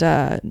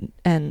 And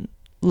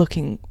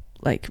looking,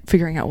 like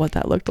figuring out what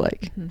that looked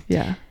like. Mm-hmm.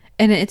 Yeah.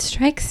 And it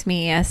strikes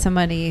me as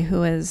somebody who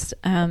was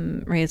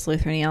raised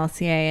Lutheran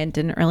ELCA and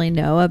didn't really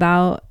know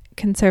about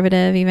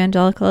conservative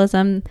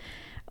evangelicalism.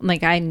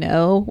 Like, I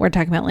know we're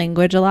talking about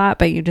language a lot,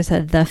 but you just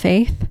said the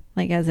faith,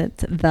 like as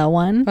it's the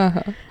one.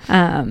 Uh-huh.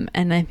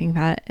 And I think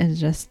that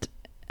is just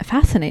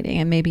fascinating.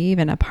 And maybe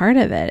even a part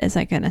of it is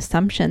like an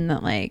assumption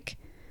that like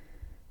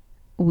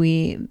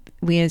we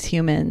as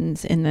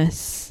humans in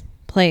this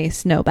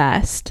place know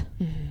best.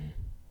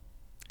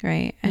 Mm-hmm.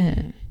 Right.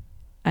 Mm-hmm.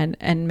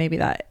 And maybe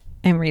that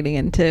I'm reading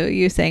into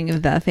you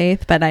saying the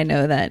faith, but I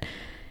know that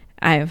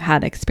I've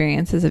had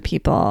experiences of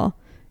people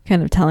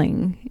kind of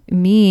telling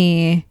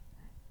me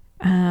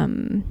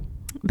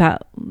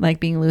about like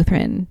being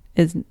Lutheran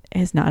is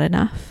not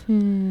enough.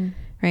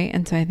 Right.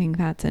 And so I think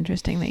that's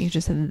interesting that you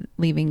just said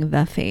leaving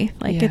the faith.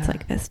 Like it's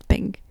like this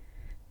big,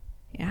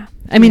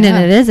 I mean,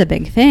 and it is a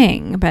big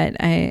thing, but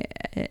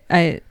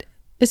it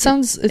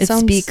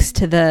speaks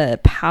to the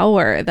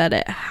power that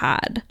it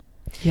had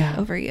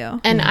over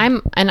you. And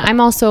I'm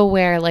also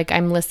aware, like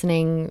I'm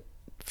listening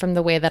from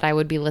the way that I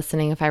would be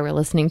listening if I were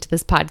listening to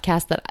this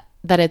podcast,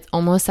 that it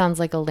almost sounds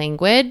like a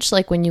language,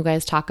 like when you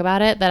guys talk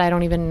about it, that I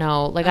don't even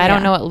know. Like, I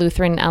don't know what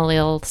Lutheran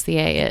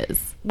LLCA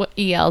is. What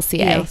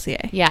ELCA?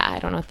 ELCA. Yeah, I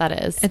don't know what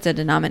that is. It's a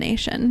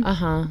denomination.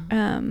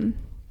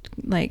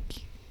 Like,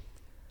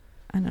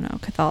 I don't know,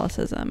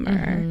 Catholicism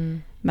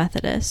or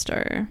Methodist,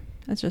 or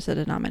it's just a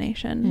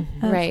denomination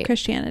of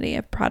Christianity,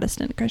 of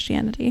Protestant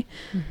Christianity.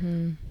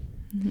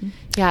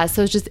 Yeah,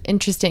 so it's just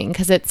interesting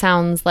because it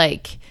sounds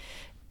like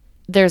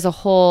there's a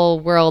whole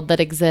world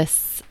that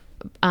exists,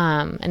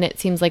 and it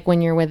seems like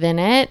when you're within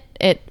it,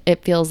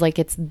 it feels like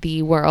it's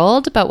the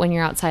world, but when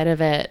you're outside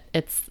of it,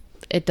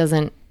 it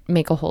doesn't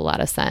make a whole lot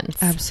of sense.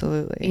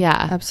 Absolutely.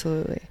 Yeah.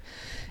 Absolutely.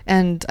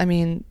 And I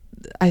mean,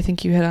 I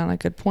think you hit on a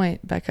good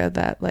point, Becca,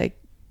 that like,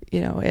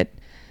 you know, it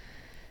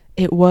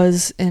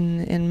was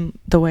in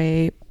the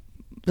way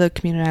the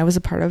community I was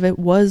a part of, it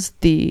was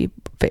the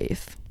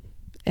faith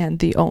and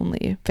the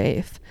only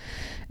faith.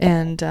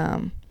 And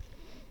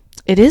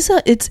it is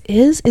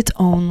its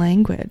own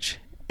language.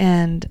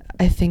 And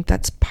I think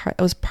it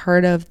was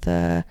part of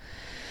the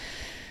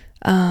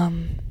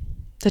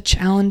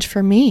challenge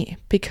for me,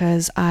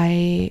 because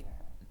I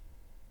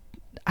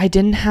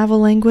didn't have a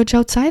language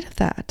outside of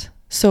that.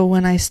 So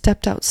when I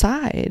stepped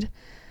outside,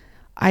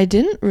 I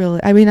didn't really,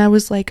 I mean, I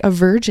was like a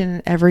virgin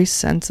in every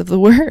sense of the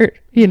word,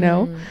 you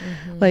know,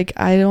 like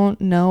I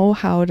don't know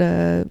how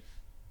to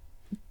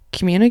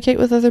communicate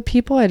with other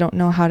people. I don't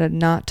know how to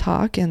not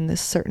talk in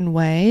this certain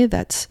way.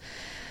 That's,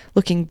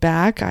 looking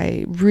back,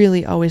 I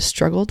really always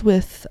struggled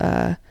with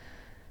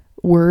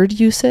word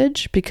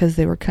usage, because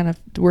they were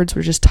words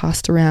were just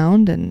tossed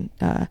around, and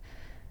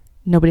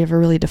nobody ever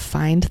really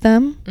defined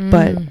them,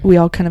 but we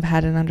all kind of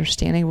had an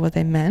understanding of what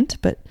they meant.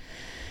 But,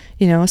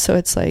 you know, so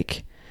it's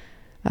like,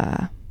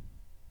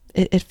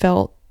 it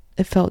felt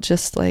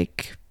just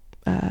like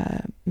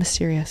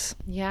mysterious.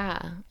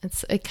 Yeah.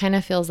 It kind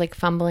of feels like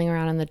fumbling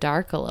around in the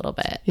dark a little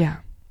bit. Yeah,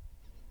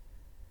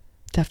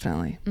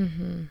 definitely.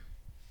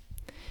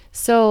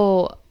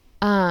 So,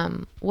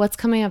 what's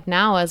coming up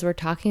now as we're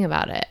talking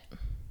about it?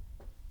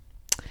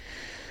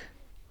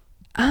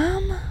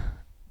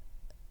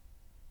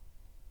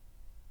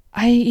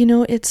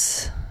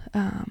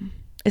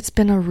 It's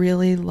been a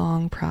really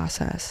long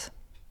process,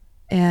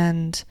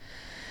 and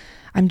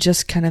I'm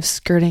just kind of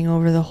skirting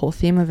over the whole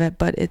theme of it,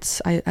 but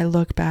I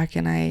look back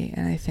and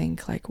I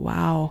think like,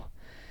 wow,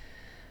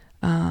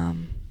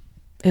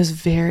 it was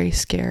very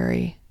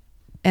scary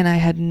And I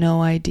had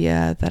no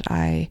idea that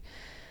I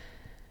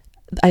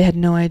had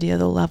no idea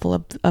the level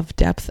of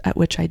depth at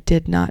which I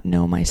did not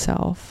know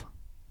myself.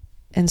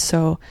 And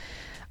so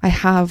I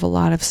have a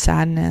lot of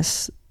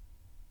sadness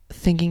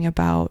thinking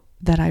about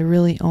that I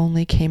really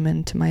only came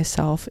into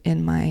myself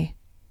in my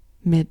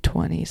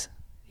mid-20s,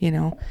 you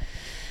know.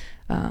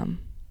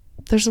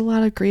 There's a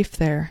lot of grief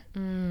there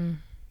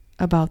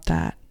about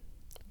that.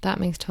 That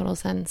makes total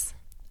sense.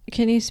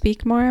 Can you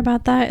speak more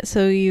about that?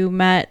 So you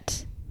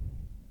met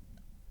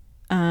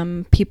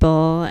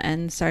people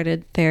and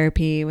started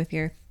therapy with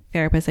your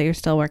therapist that you're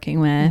still working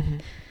with. Mm-hmm.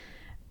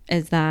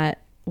 Is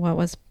that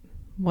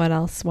what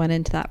else went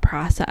into that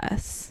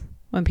process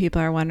when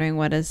people are wondering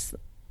what does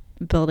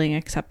building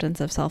acceptance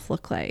of self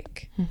look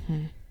like?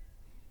 Mm-hmm.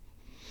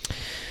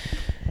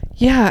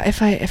 Yeah,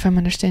 if I'm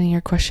understanding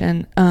your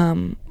question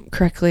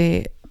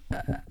correctly,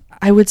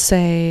 I would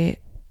say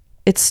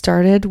it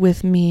started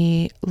with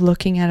me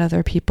looking at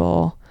other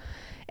people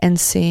and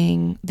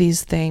seeing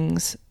these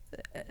things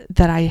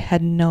that I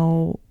had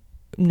no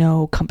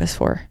compass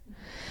for,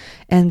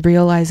 and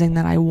realizing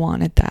that I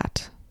wanted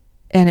that.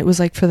 And it was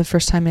like for the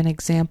first time an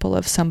example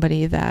of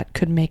somebody that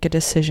could make a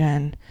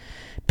decision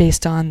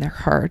based on their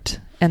heart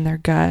and their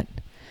gut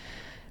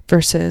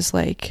versus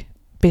like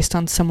based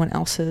on someone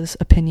else's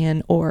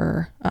opinion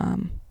or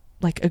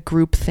like a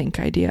group think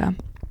idea.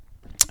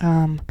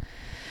 And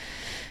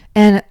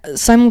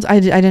I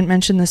didn't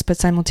mention this, but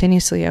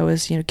simultaneously I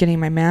was, getting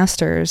my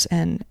master's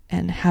and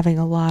having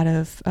a lot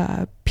of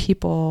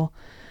people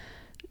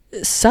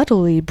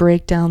subtly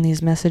break down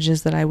these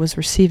messages that I was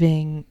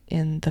receiving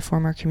in the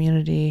former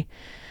community,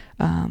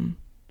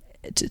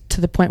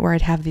 to the point where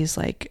I'd have these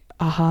like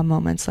aha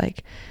moments,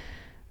 like,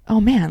 oh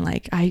man,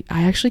 like I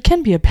actually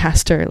can be a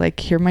pastor. Like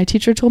here, my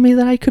teacher told me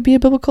that I could be a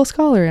biblical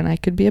scholar and I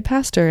could be a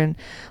pastor. And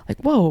like,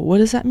 whoa, what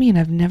does that mean?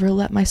 I've never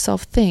let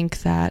myself think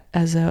that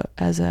as a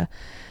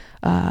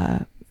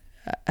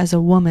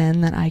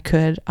woman that I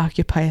could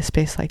occupy a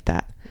space like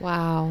that.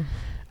 Wow.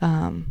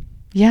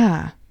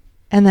 Yeah.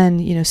 And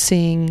then,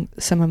 seeing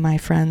some of my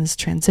friends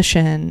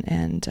transition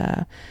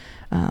and,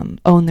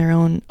 own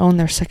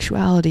their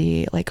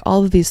sexuality, like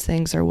all of these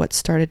things are what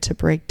started to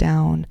break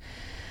down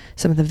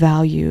some of the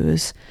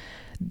values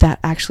that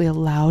actually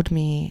allowed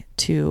me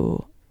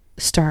to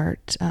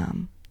start,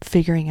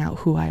 figuring out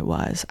who I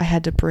was. I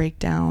had to break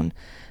down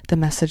the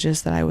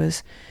messages that I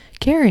was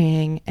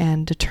carrying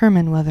and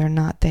determine whether or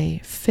not they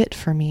fit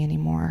for me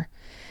anymore.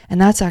 And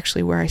that's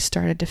actually where I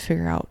started to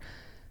figure out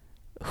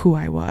who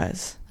I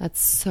was. That's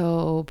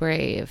so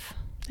brave.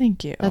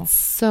 Thank you. That's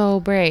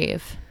so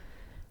brave.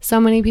 So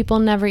many people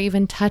never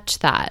even touch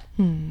that.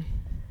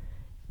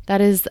 That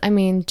is,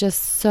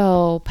 just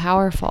so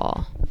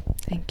powerful.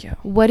 Thank you.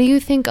 What do you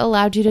think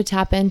allowed you to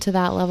tap into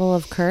that level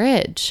of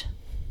courage?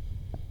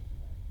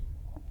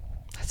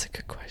 That's a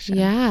good question.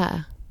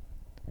 Yeah.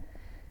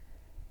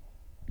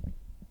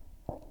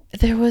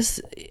 There was,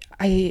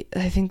 I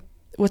think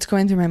what's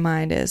going through my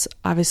mind is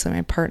obviously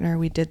my partner.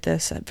 We did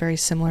this at very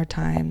similar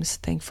times,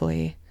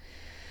 thankfully.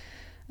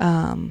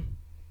 And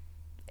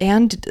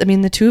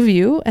the two of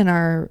you and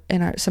our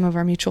some of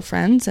our mutual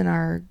friends in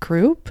our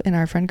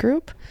friend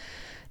group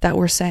that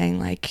were saying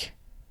like,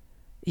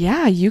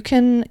 yeah, you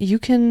can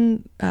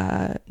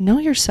know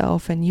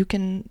yourself and you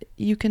can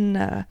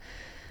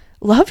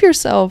love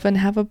yourself and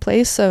have a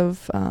place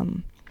of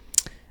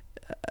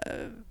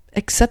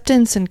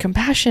acceptance and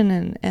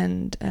compassion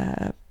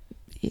and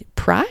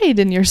pride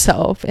in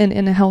yourself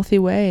in a healthy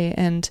way,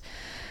 and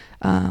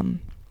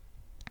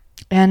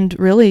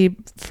really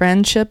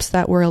friendships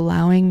that were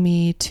allowing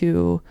me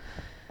to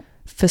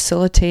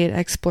facilitate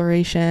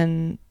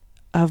exploration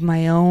of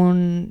my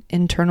own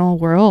internal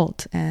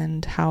world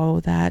and how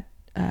that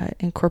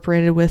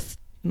incorporated with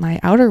my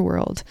outer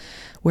world,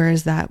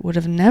 whereas that would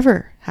have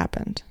never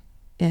happened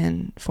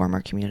in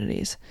former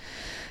communities.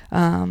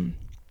 And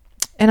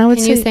I would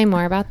Can you say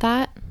more about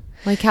that?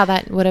 Like how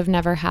that would have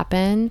never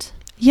happened?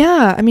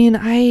 Yeah.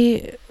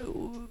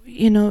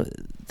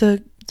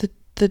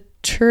 The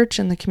church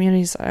and the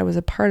communities I was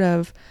a part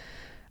of,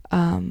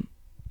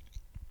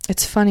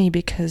 it's funny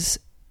because,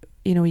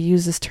 we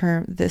use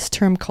this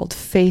term called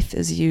faith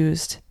is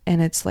used,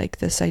 and it's like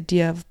this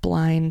idea of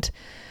blind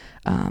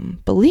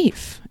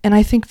belief. And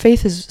I think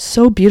faith is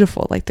so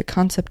beautiful. Like the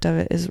concept of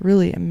it is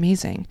really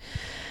amazing.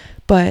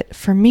 But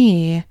for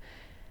me,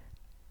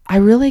 I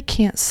really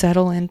can't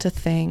settle into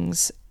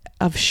things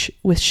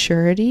with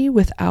surety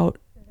without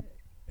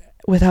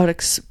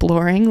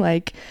exploring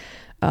like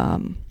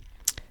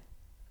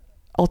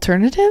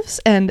alternatives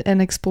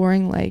and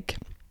exploring like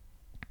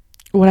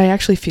what I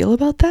actually feel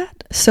about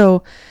that.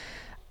 So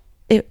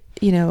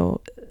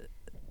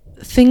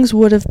things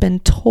would have been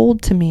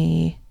told to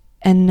me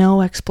and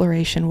no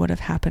exploration would have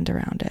happened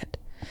around it.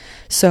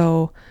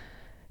 So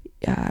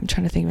I'm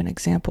trying to think of an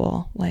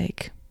example,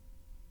 like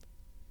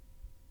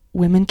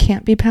women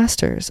can't be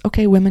pastors.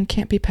 Okay, women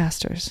can't be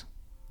pastors.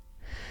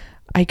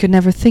 I could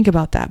never think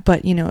about that.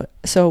 But,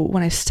 so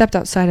when I stepped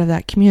outside of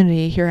that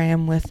community, here I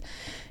am with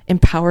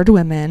empowered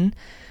women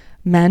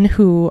men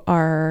who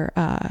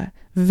are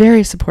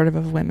very supportive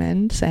of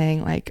women,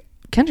 saying like,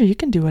 Kendra, you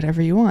can do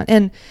whatever you want.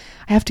 And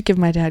I have to give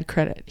my dad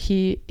credit.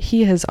 He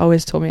has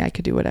always told me I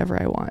could do whatever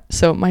I want.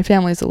 So my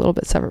family is a little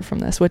bit separate from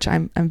this, which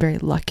I'm very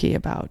lucky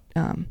about.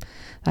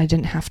 I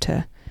didn't have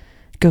to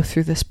go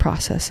through this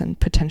process and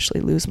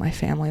potentially lose my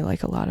family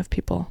like a lot of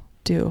people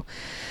do.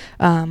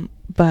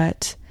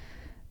 But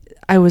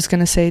I was going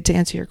to say, to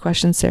answer your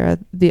question, Sarah,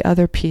 the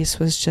other piece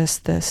was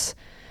just this.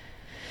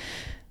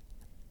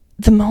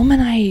 The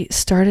moment I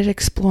started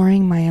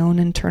exploring my own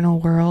internal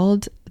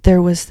world,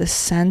 there was this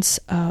sense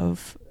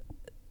of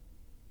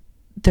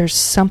there's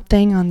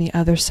something on the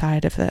other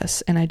side of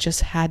this, and I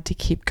just had to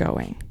keep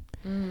going.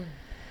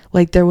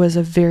 Like there was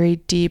a very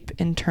deep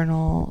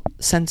internal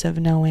sense of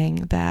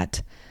knowing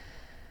that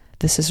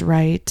this is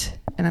right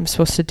and I'm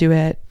supposed to do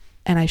it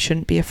and I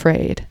shouldn't be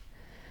afraid.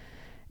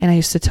 And I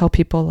used to tell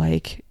people,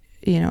 like,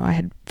 you know, I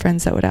had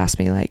friends that would ask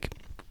me like,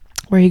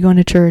 where are you going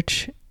to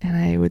church? And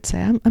I would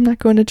say, I'm not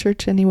going to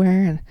church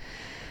anywhere.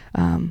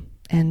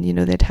 And you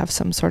know, they'd have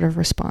some sort of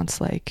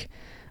response like,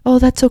 oh,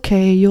 that's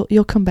okay.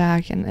 You'll come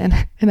back.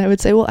 And I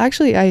would say, well,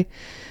 actually, I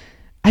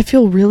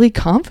feel really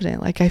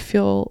confident. Like I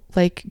feel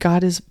like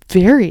God is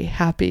very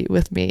happy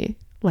with me,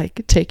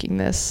 like taking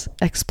this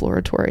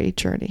exploratory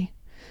journey.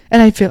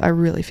 And I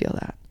really feel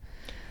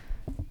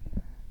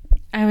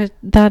that.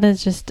 That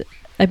is just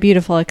a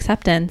beautiful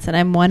acceptance. And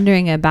I'm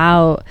wondering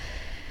about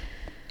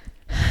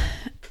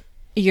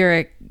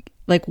your,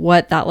 like,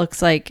 what that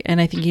looks like. And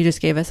I think you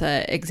just gave us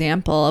an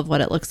example of what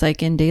it looks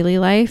like in daily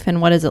life.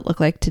 And what does it look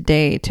like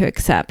today to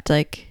accept?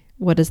 Like,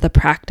 what does the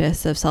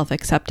practice of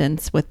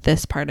self-acceptance with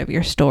this part of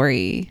your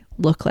story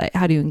look like?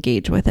 How do you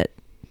engage with it?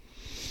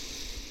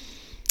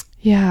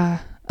 Yeah.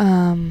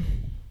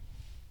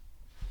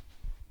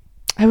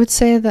 I would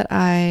say that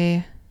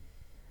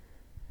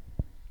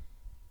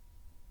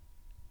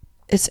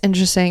it's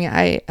interesting.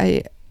 I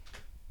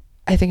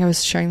think I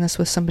was sharing this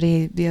with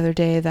somebody the other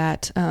day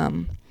that,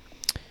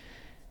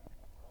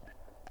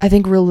 I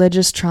think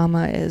religious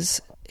trauma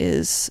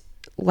is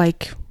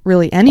like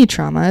really any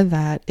trauma,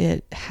 that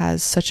it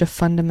has such a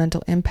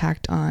fundamental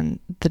impact on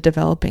the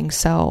developing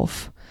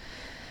self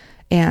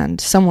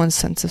and someone's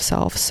sense of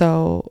self.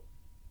 So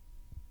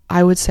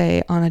I would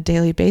say on a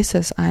daily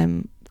basis,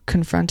 I'm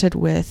confronted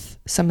with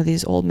some of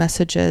these old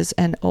messages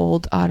and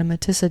old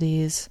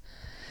automaticities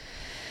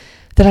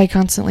that I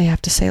constantly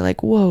have to say,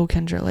 like, whoa,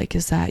 Kendra, like,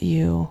 is that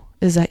you?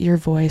 Is that your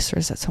voice, or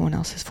is that someone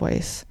else's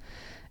voice?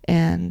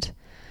 And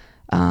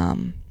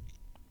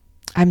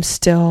I'm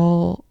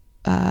still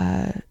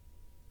like,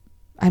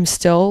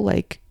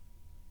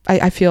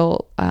 I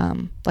feel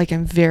like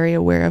I'm very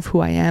aware of who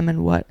I am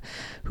and what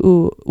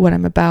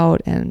I'm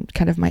about and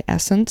kind of my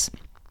essence,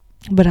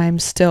 but I'm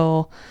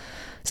still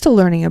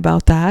learning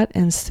about that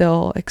and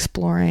still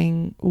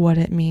exploring what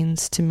it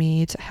means to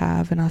me to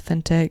have an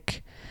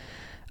authentic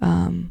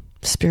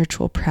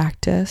spiritual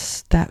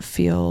practice that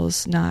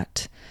feels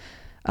not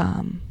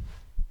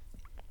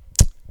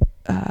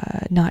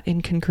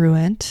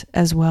incongruent,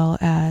 as well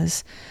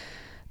as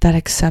that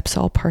accepts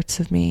all parts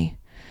of me.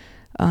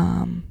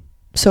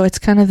 So it's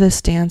kind of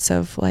this dance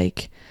of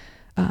like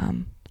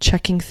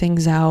checking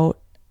things out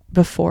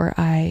before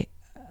I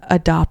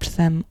adopt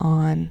them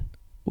on,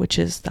 which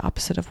is the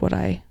opposite of what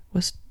I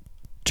was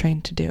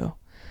trained to do.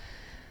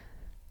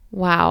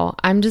 Wow.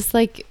 I'm just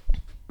like,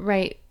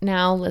 right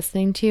now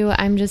listening to you,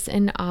 I'm just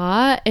in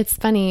awe. It's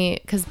funny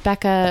because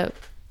Becca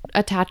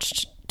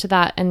attached to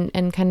that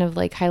and kind of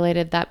like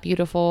highlighted that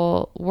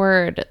beautiful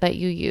word that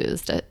you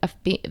used,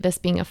 this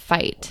being a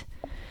fight.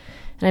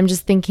 And I'm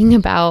just thinking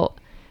about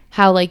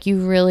how like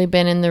you've really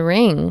been in the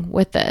ring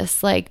with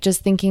this, like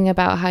just thinking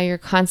about how you're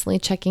constantly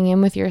checking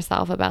in with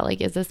yourself about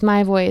like, is this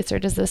my voice or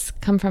does this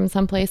come from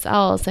someplace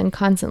else? And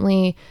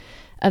constantly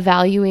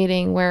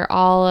evaluating where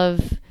all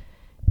of,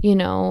 you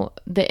know,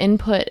 the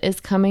input is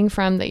coming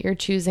from that you're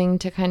choosing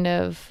to kind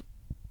of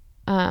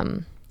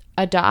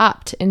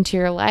adopt into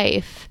your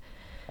life.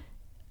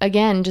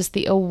 Again, just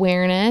the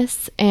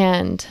awareness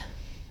and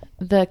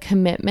the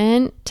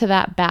commitment to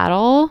that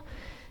battle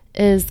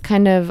is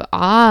kind of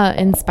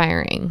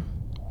awe-inspiring.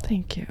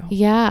 Thank you.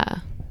 Yeah.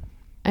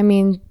 I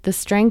mean, the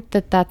strength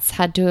that's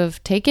had to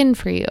have taken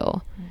for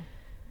you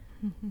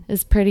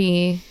is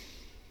pretty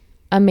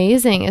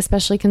amazing,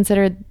 especially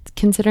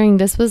considering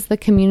this was the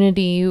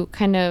community you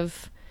kind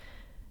of,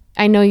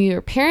 I know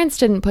your parents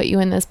didn't put you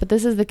in this, but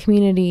this is the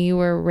community you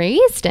were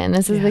raised in.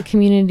 This is the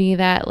community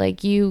that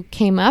like you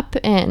came up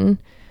in.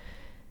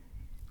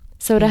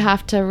 So to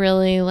have to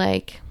really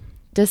like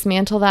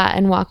dismantle that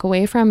and walk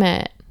away from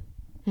it,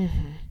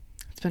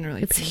 it's been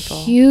really painful.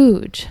 It's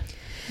huge.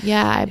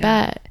 Yeah, I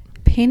bet.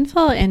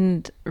 Painful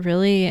and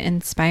really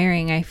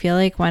inspiring. I feel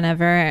like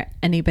whenever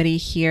anybody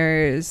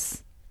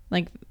hears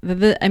like,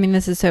 I mean,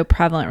 this is so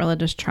prevalent,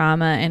 religious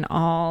trauma in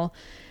all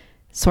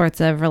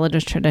sorts of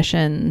religious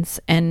traditions.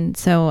 And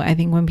so I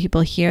think when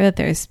people hear that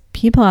there's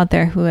people out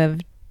there who have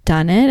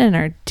done it and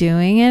are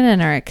doing it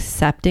and are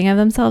accepting of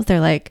themselves, they're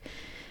like,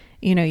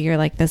 you know, you're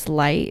like this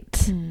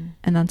light. And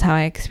that's how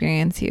I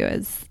experience you,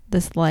 as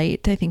this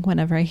light. I think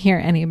whenever I hear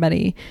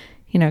anybody,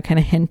 you know, kind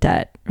of hint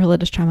at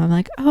religious trauma, I'm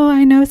like, oh,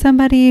 I know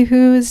somebody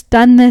who's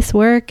done this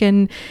work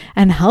and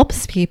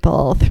helps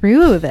people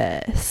through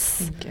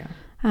this. Thank you.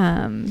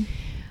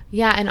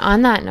 Yeah, and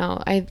on that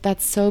note,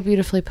 that's so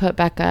beautifully put,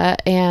 Becca.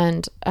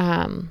 And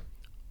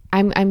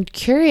I'm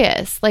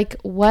curious, like,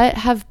 what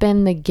have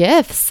been the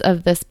gifts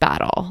of this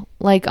battle,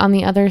 like, on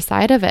the other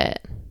side of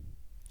it?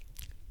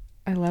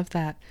 I love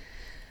that.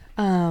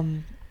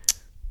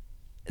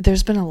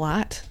 There's been a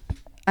lot.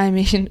 I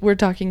mean, we're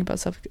talking about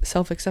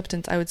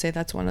self-acceptance. I would say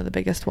that's one of the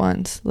biggest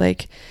ones.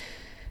 Like,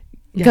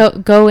 yeah.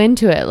 Go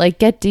into it. Like,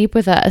 get deep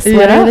with us.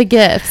 What are the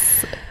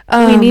gifts?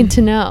 We need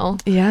to know.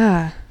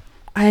 Yeah.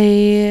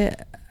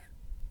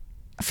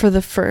 For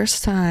the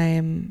first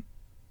time,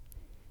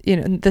 you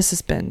know, this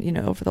has been, you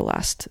know, over the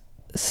last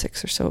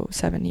 6 or so,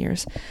 7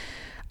 years,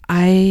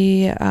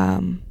 I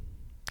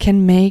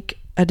can make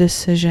a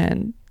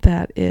decision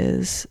that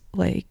is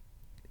like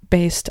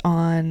based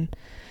on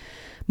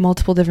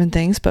multiple different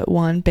things, but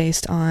one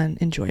based on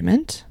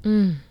enjoyment,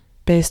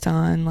 based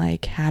on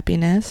like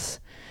happiness.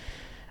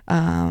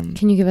 Can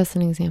you give us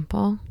an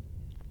example?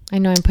 I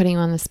know I'm putting you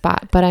on the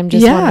spot, but I'm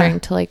just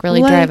wondering to like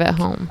really drive it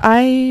home.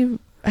 I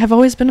have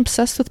always been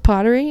obsessed with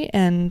pottery,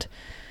 and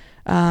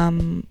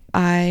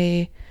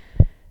I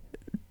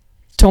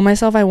told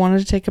myself I wanted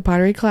to take a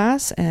pottery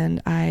class,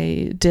 and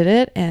I did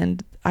it,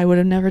 and I would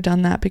have never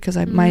done that because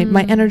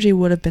my energy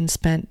would have been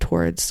spent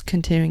towards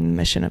continuing the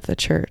mission of the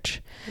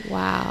church.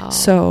 Wow.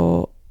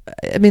 So,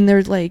 I mean,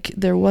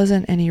 there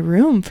wasn't any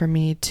room for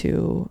me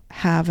to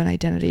have an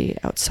identity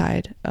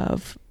outside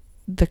of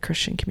the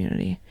Christian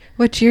community.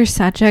 Which, you're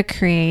such a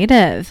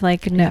creative,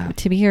 like,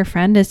 to be your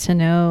friend is to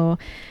know,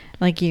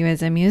 like, you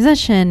as a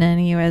musician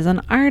and you as an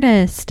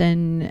artist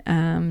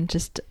and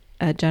just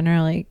a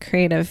generally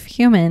creative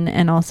human.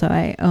 And also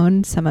I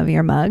own some of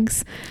your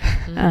mugs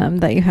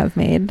that you have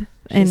made.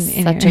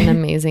 She's such an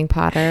amazing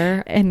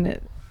potter.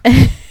 And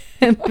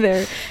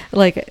they're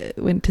like,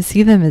 when to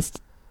see them is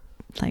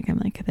like, I'm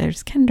like,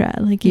 there's Kendra.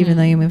 Like, even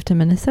though you moved to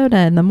Minnesota,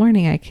 in the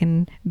morning I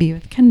can be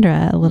with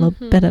Kendra, a little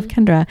bit of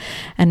Kendra.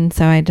 And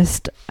so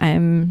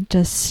I'm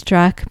just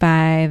struck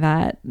by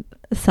that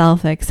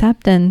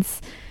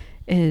self-acceptance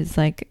is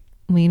like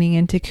leaning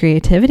into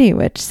creativity,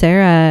 which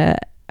Sarah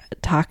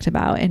talked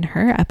about in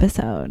her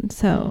episode.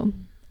 So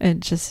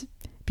it's just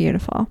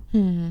beautiful.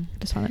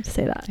 Just wanted to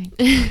say that.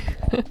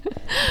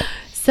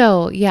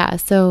 So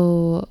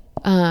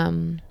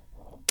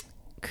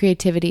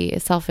creativity,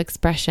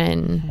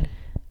 self-expression,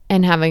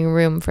 and having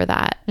room for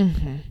that.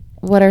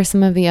 What are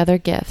some of the other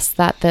gifts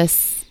that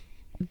this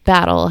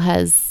battle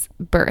has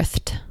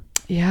birthed?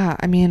 Yeah,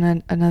 I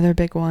mean, another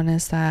big one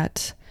is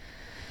that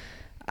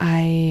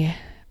I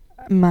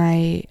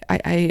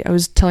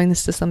was telling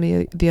this to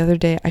somebody the other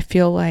day. I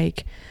feel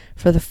like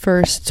for the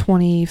first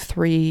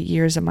 23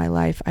 years of my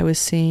life, I was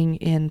seeing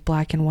in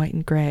black and white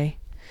and gray.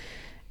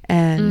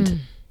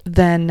 And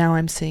then now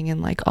I'm seeing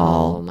in like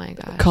all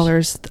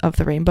colors of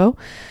the rainbow.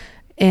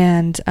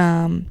 And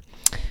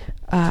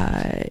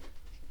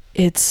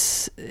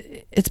it's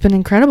been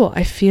incredible.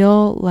 I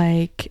feel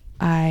like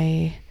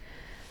I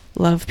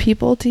love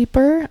people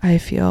deeper. I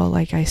feel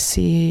like I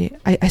see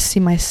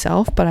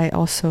myself, but I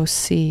also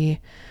see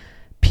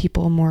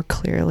people more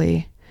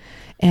clearly.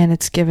 And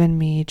it's given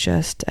me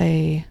just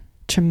a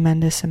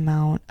tremendous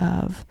amount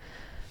of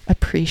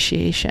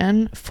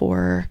appreciation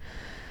for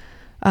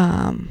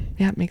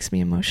it makes me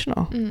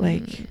emotional.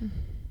 Like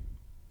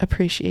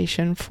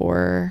appreciation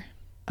for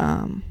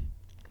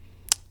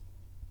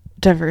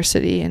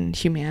diversity and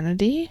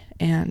humanity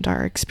and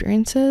our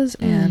experiences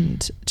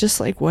and just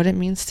like what it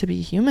means to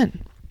be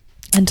human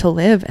and to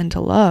live and to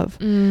love.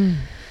 It's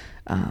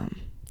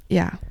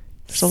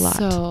a lot.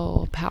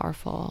 So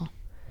powerful.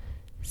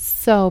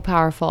 So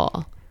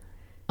powerful.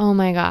 Oh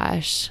my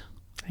gosh.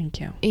 Thank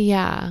you.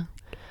 Yeah.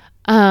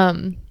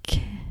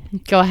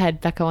 Go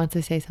ahead. Becca wants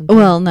to say something.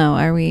 Well, no,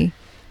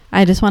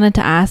 I just wanted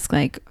to ask,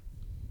 like,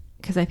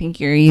 because I think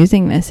you're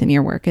using this in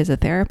your work as a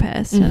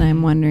therapist, and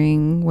I'm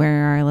wondering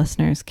where our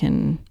listeners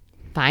can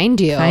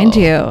find you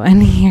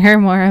and hear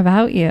more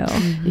about you.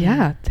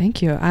 Yeah,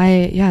 thank you.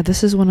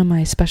 This is one of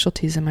my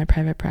specialties in my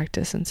private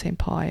practice in St.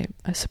 Paul.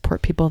 I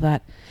support people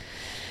that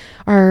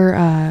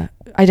are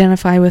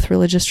identify with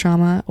religious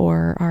trauma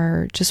or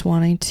are just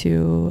wanting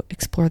to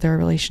explore their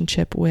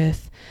relationship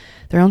with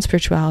their own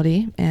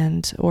spirituality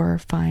and or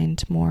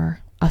find more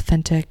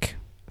authentic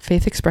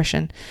faith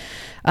expression.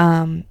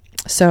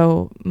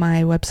 So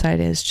my website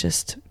is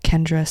just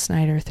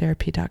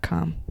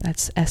KendraSnyderTherapy.com.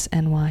 That's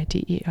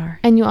SNYDER.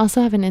 And you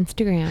also have an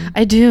Instagram.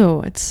 I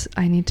do.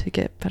 I need to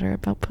get better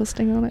about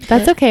posting on it.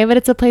 That's okay, but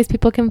it's a place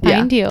people can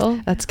find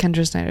you. That's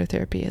Kendra Snyder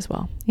Therapy as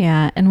well.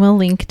 Yeah, and we'll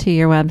link to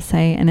your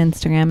website and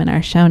Instagram in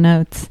our show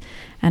notes.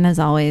 And as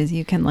always,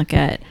 you can look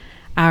at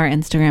our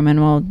Instagram, and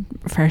we'll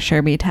for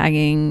sure be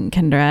tagging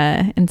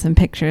Kendra in some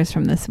pictures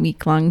from this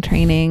week-long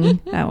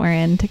training that we're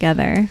in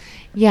together.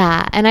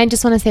 Yeah, and I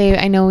just want to say,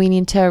 I know we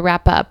need to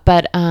wrap up,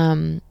 but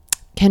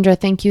Kendra,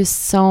 thank you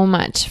so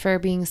much for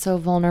being so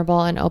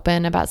vulnerable and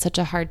open about such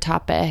a hard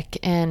topic,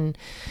 and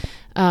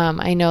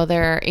I know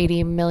there are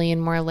 80 million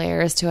more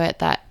layers to it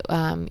that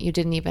you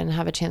didn't even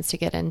have a chance to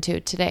get into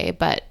today,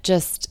 but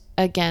just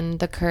again,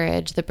 the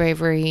courage, the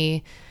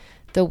bravery,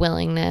 the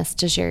willingness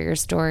to share your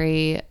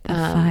story. The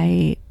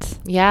fight.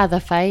 Yeah, the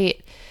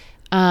fight.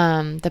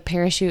 The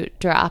parachute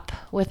drop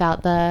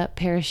without the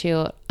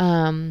parachute.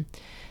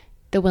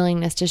 The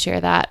willingness to share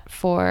that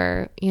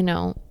for,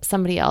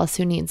 somebody else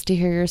who needs to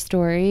hear your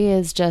story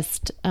is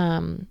just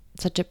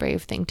such a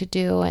brave thing to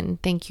do.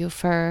 And thank you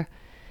for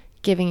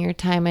giving your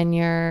time and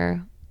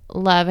your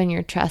love and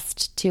your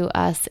trust to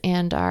us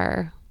and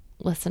our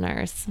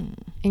listeners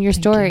and your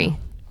story. You.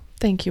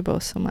 Thank you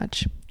both so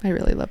much. I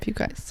really love you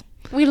guys.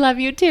 We love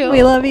you too.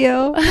 We love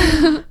you.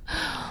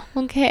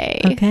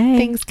 Okay.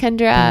 Thanks,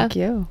 Kendra. Thank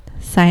you.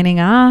 Signing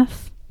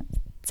off.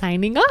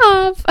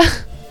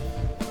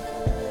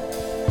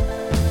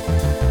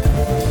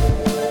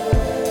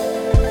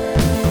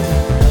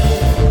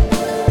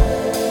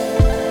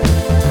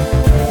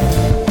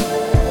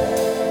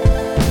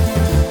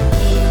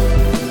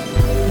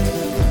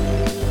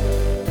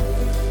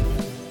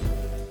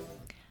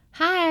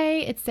 Hi,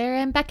 it's Sarah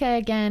and Becca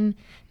again.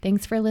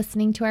 Thanks for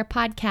listening to our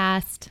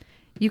podcast.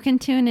 You can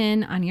tune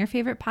in on your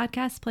favorite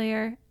podcast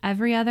player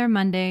every other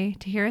Monday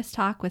to hear us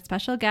talk with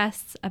special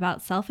guests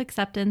about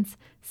self-acceptance,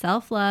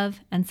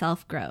 self-love, and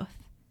self-growth.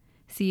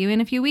 See you in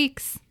a few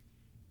weeks.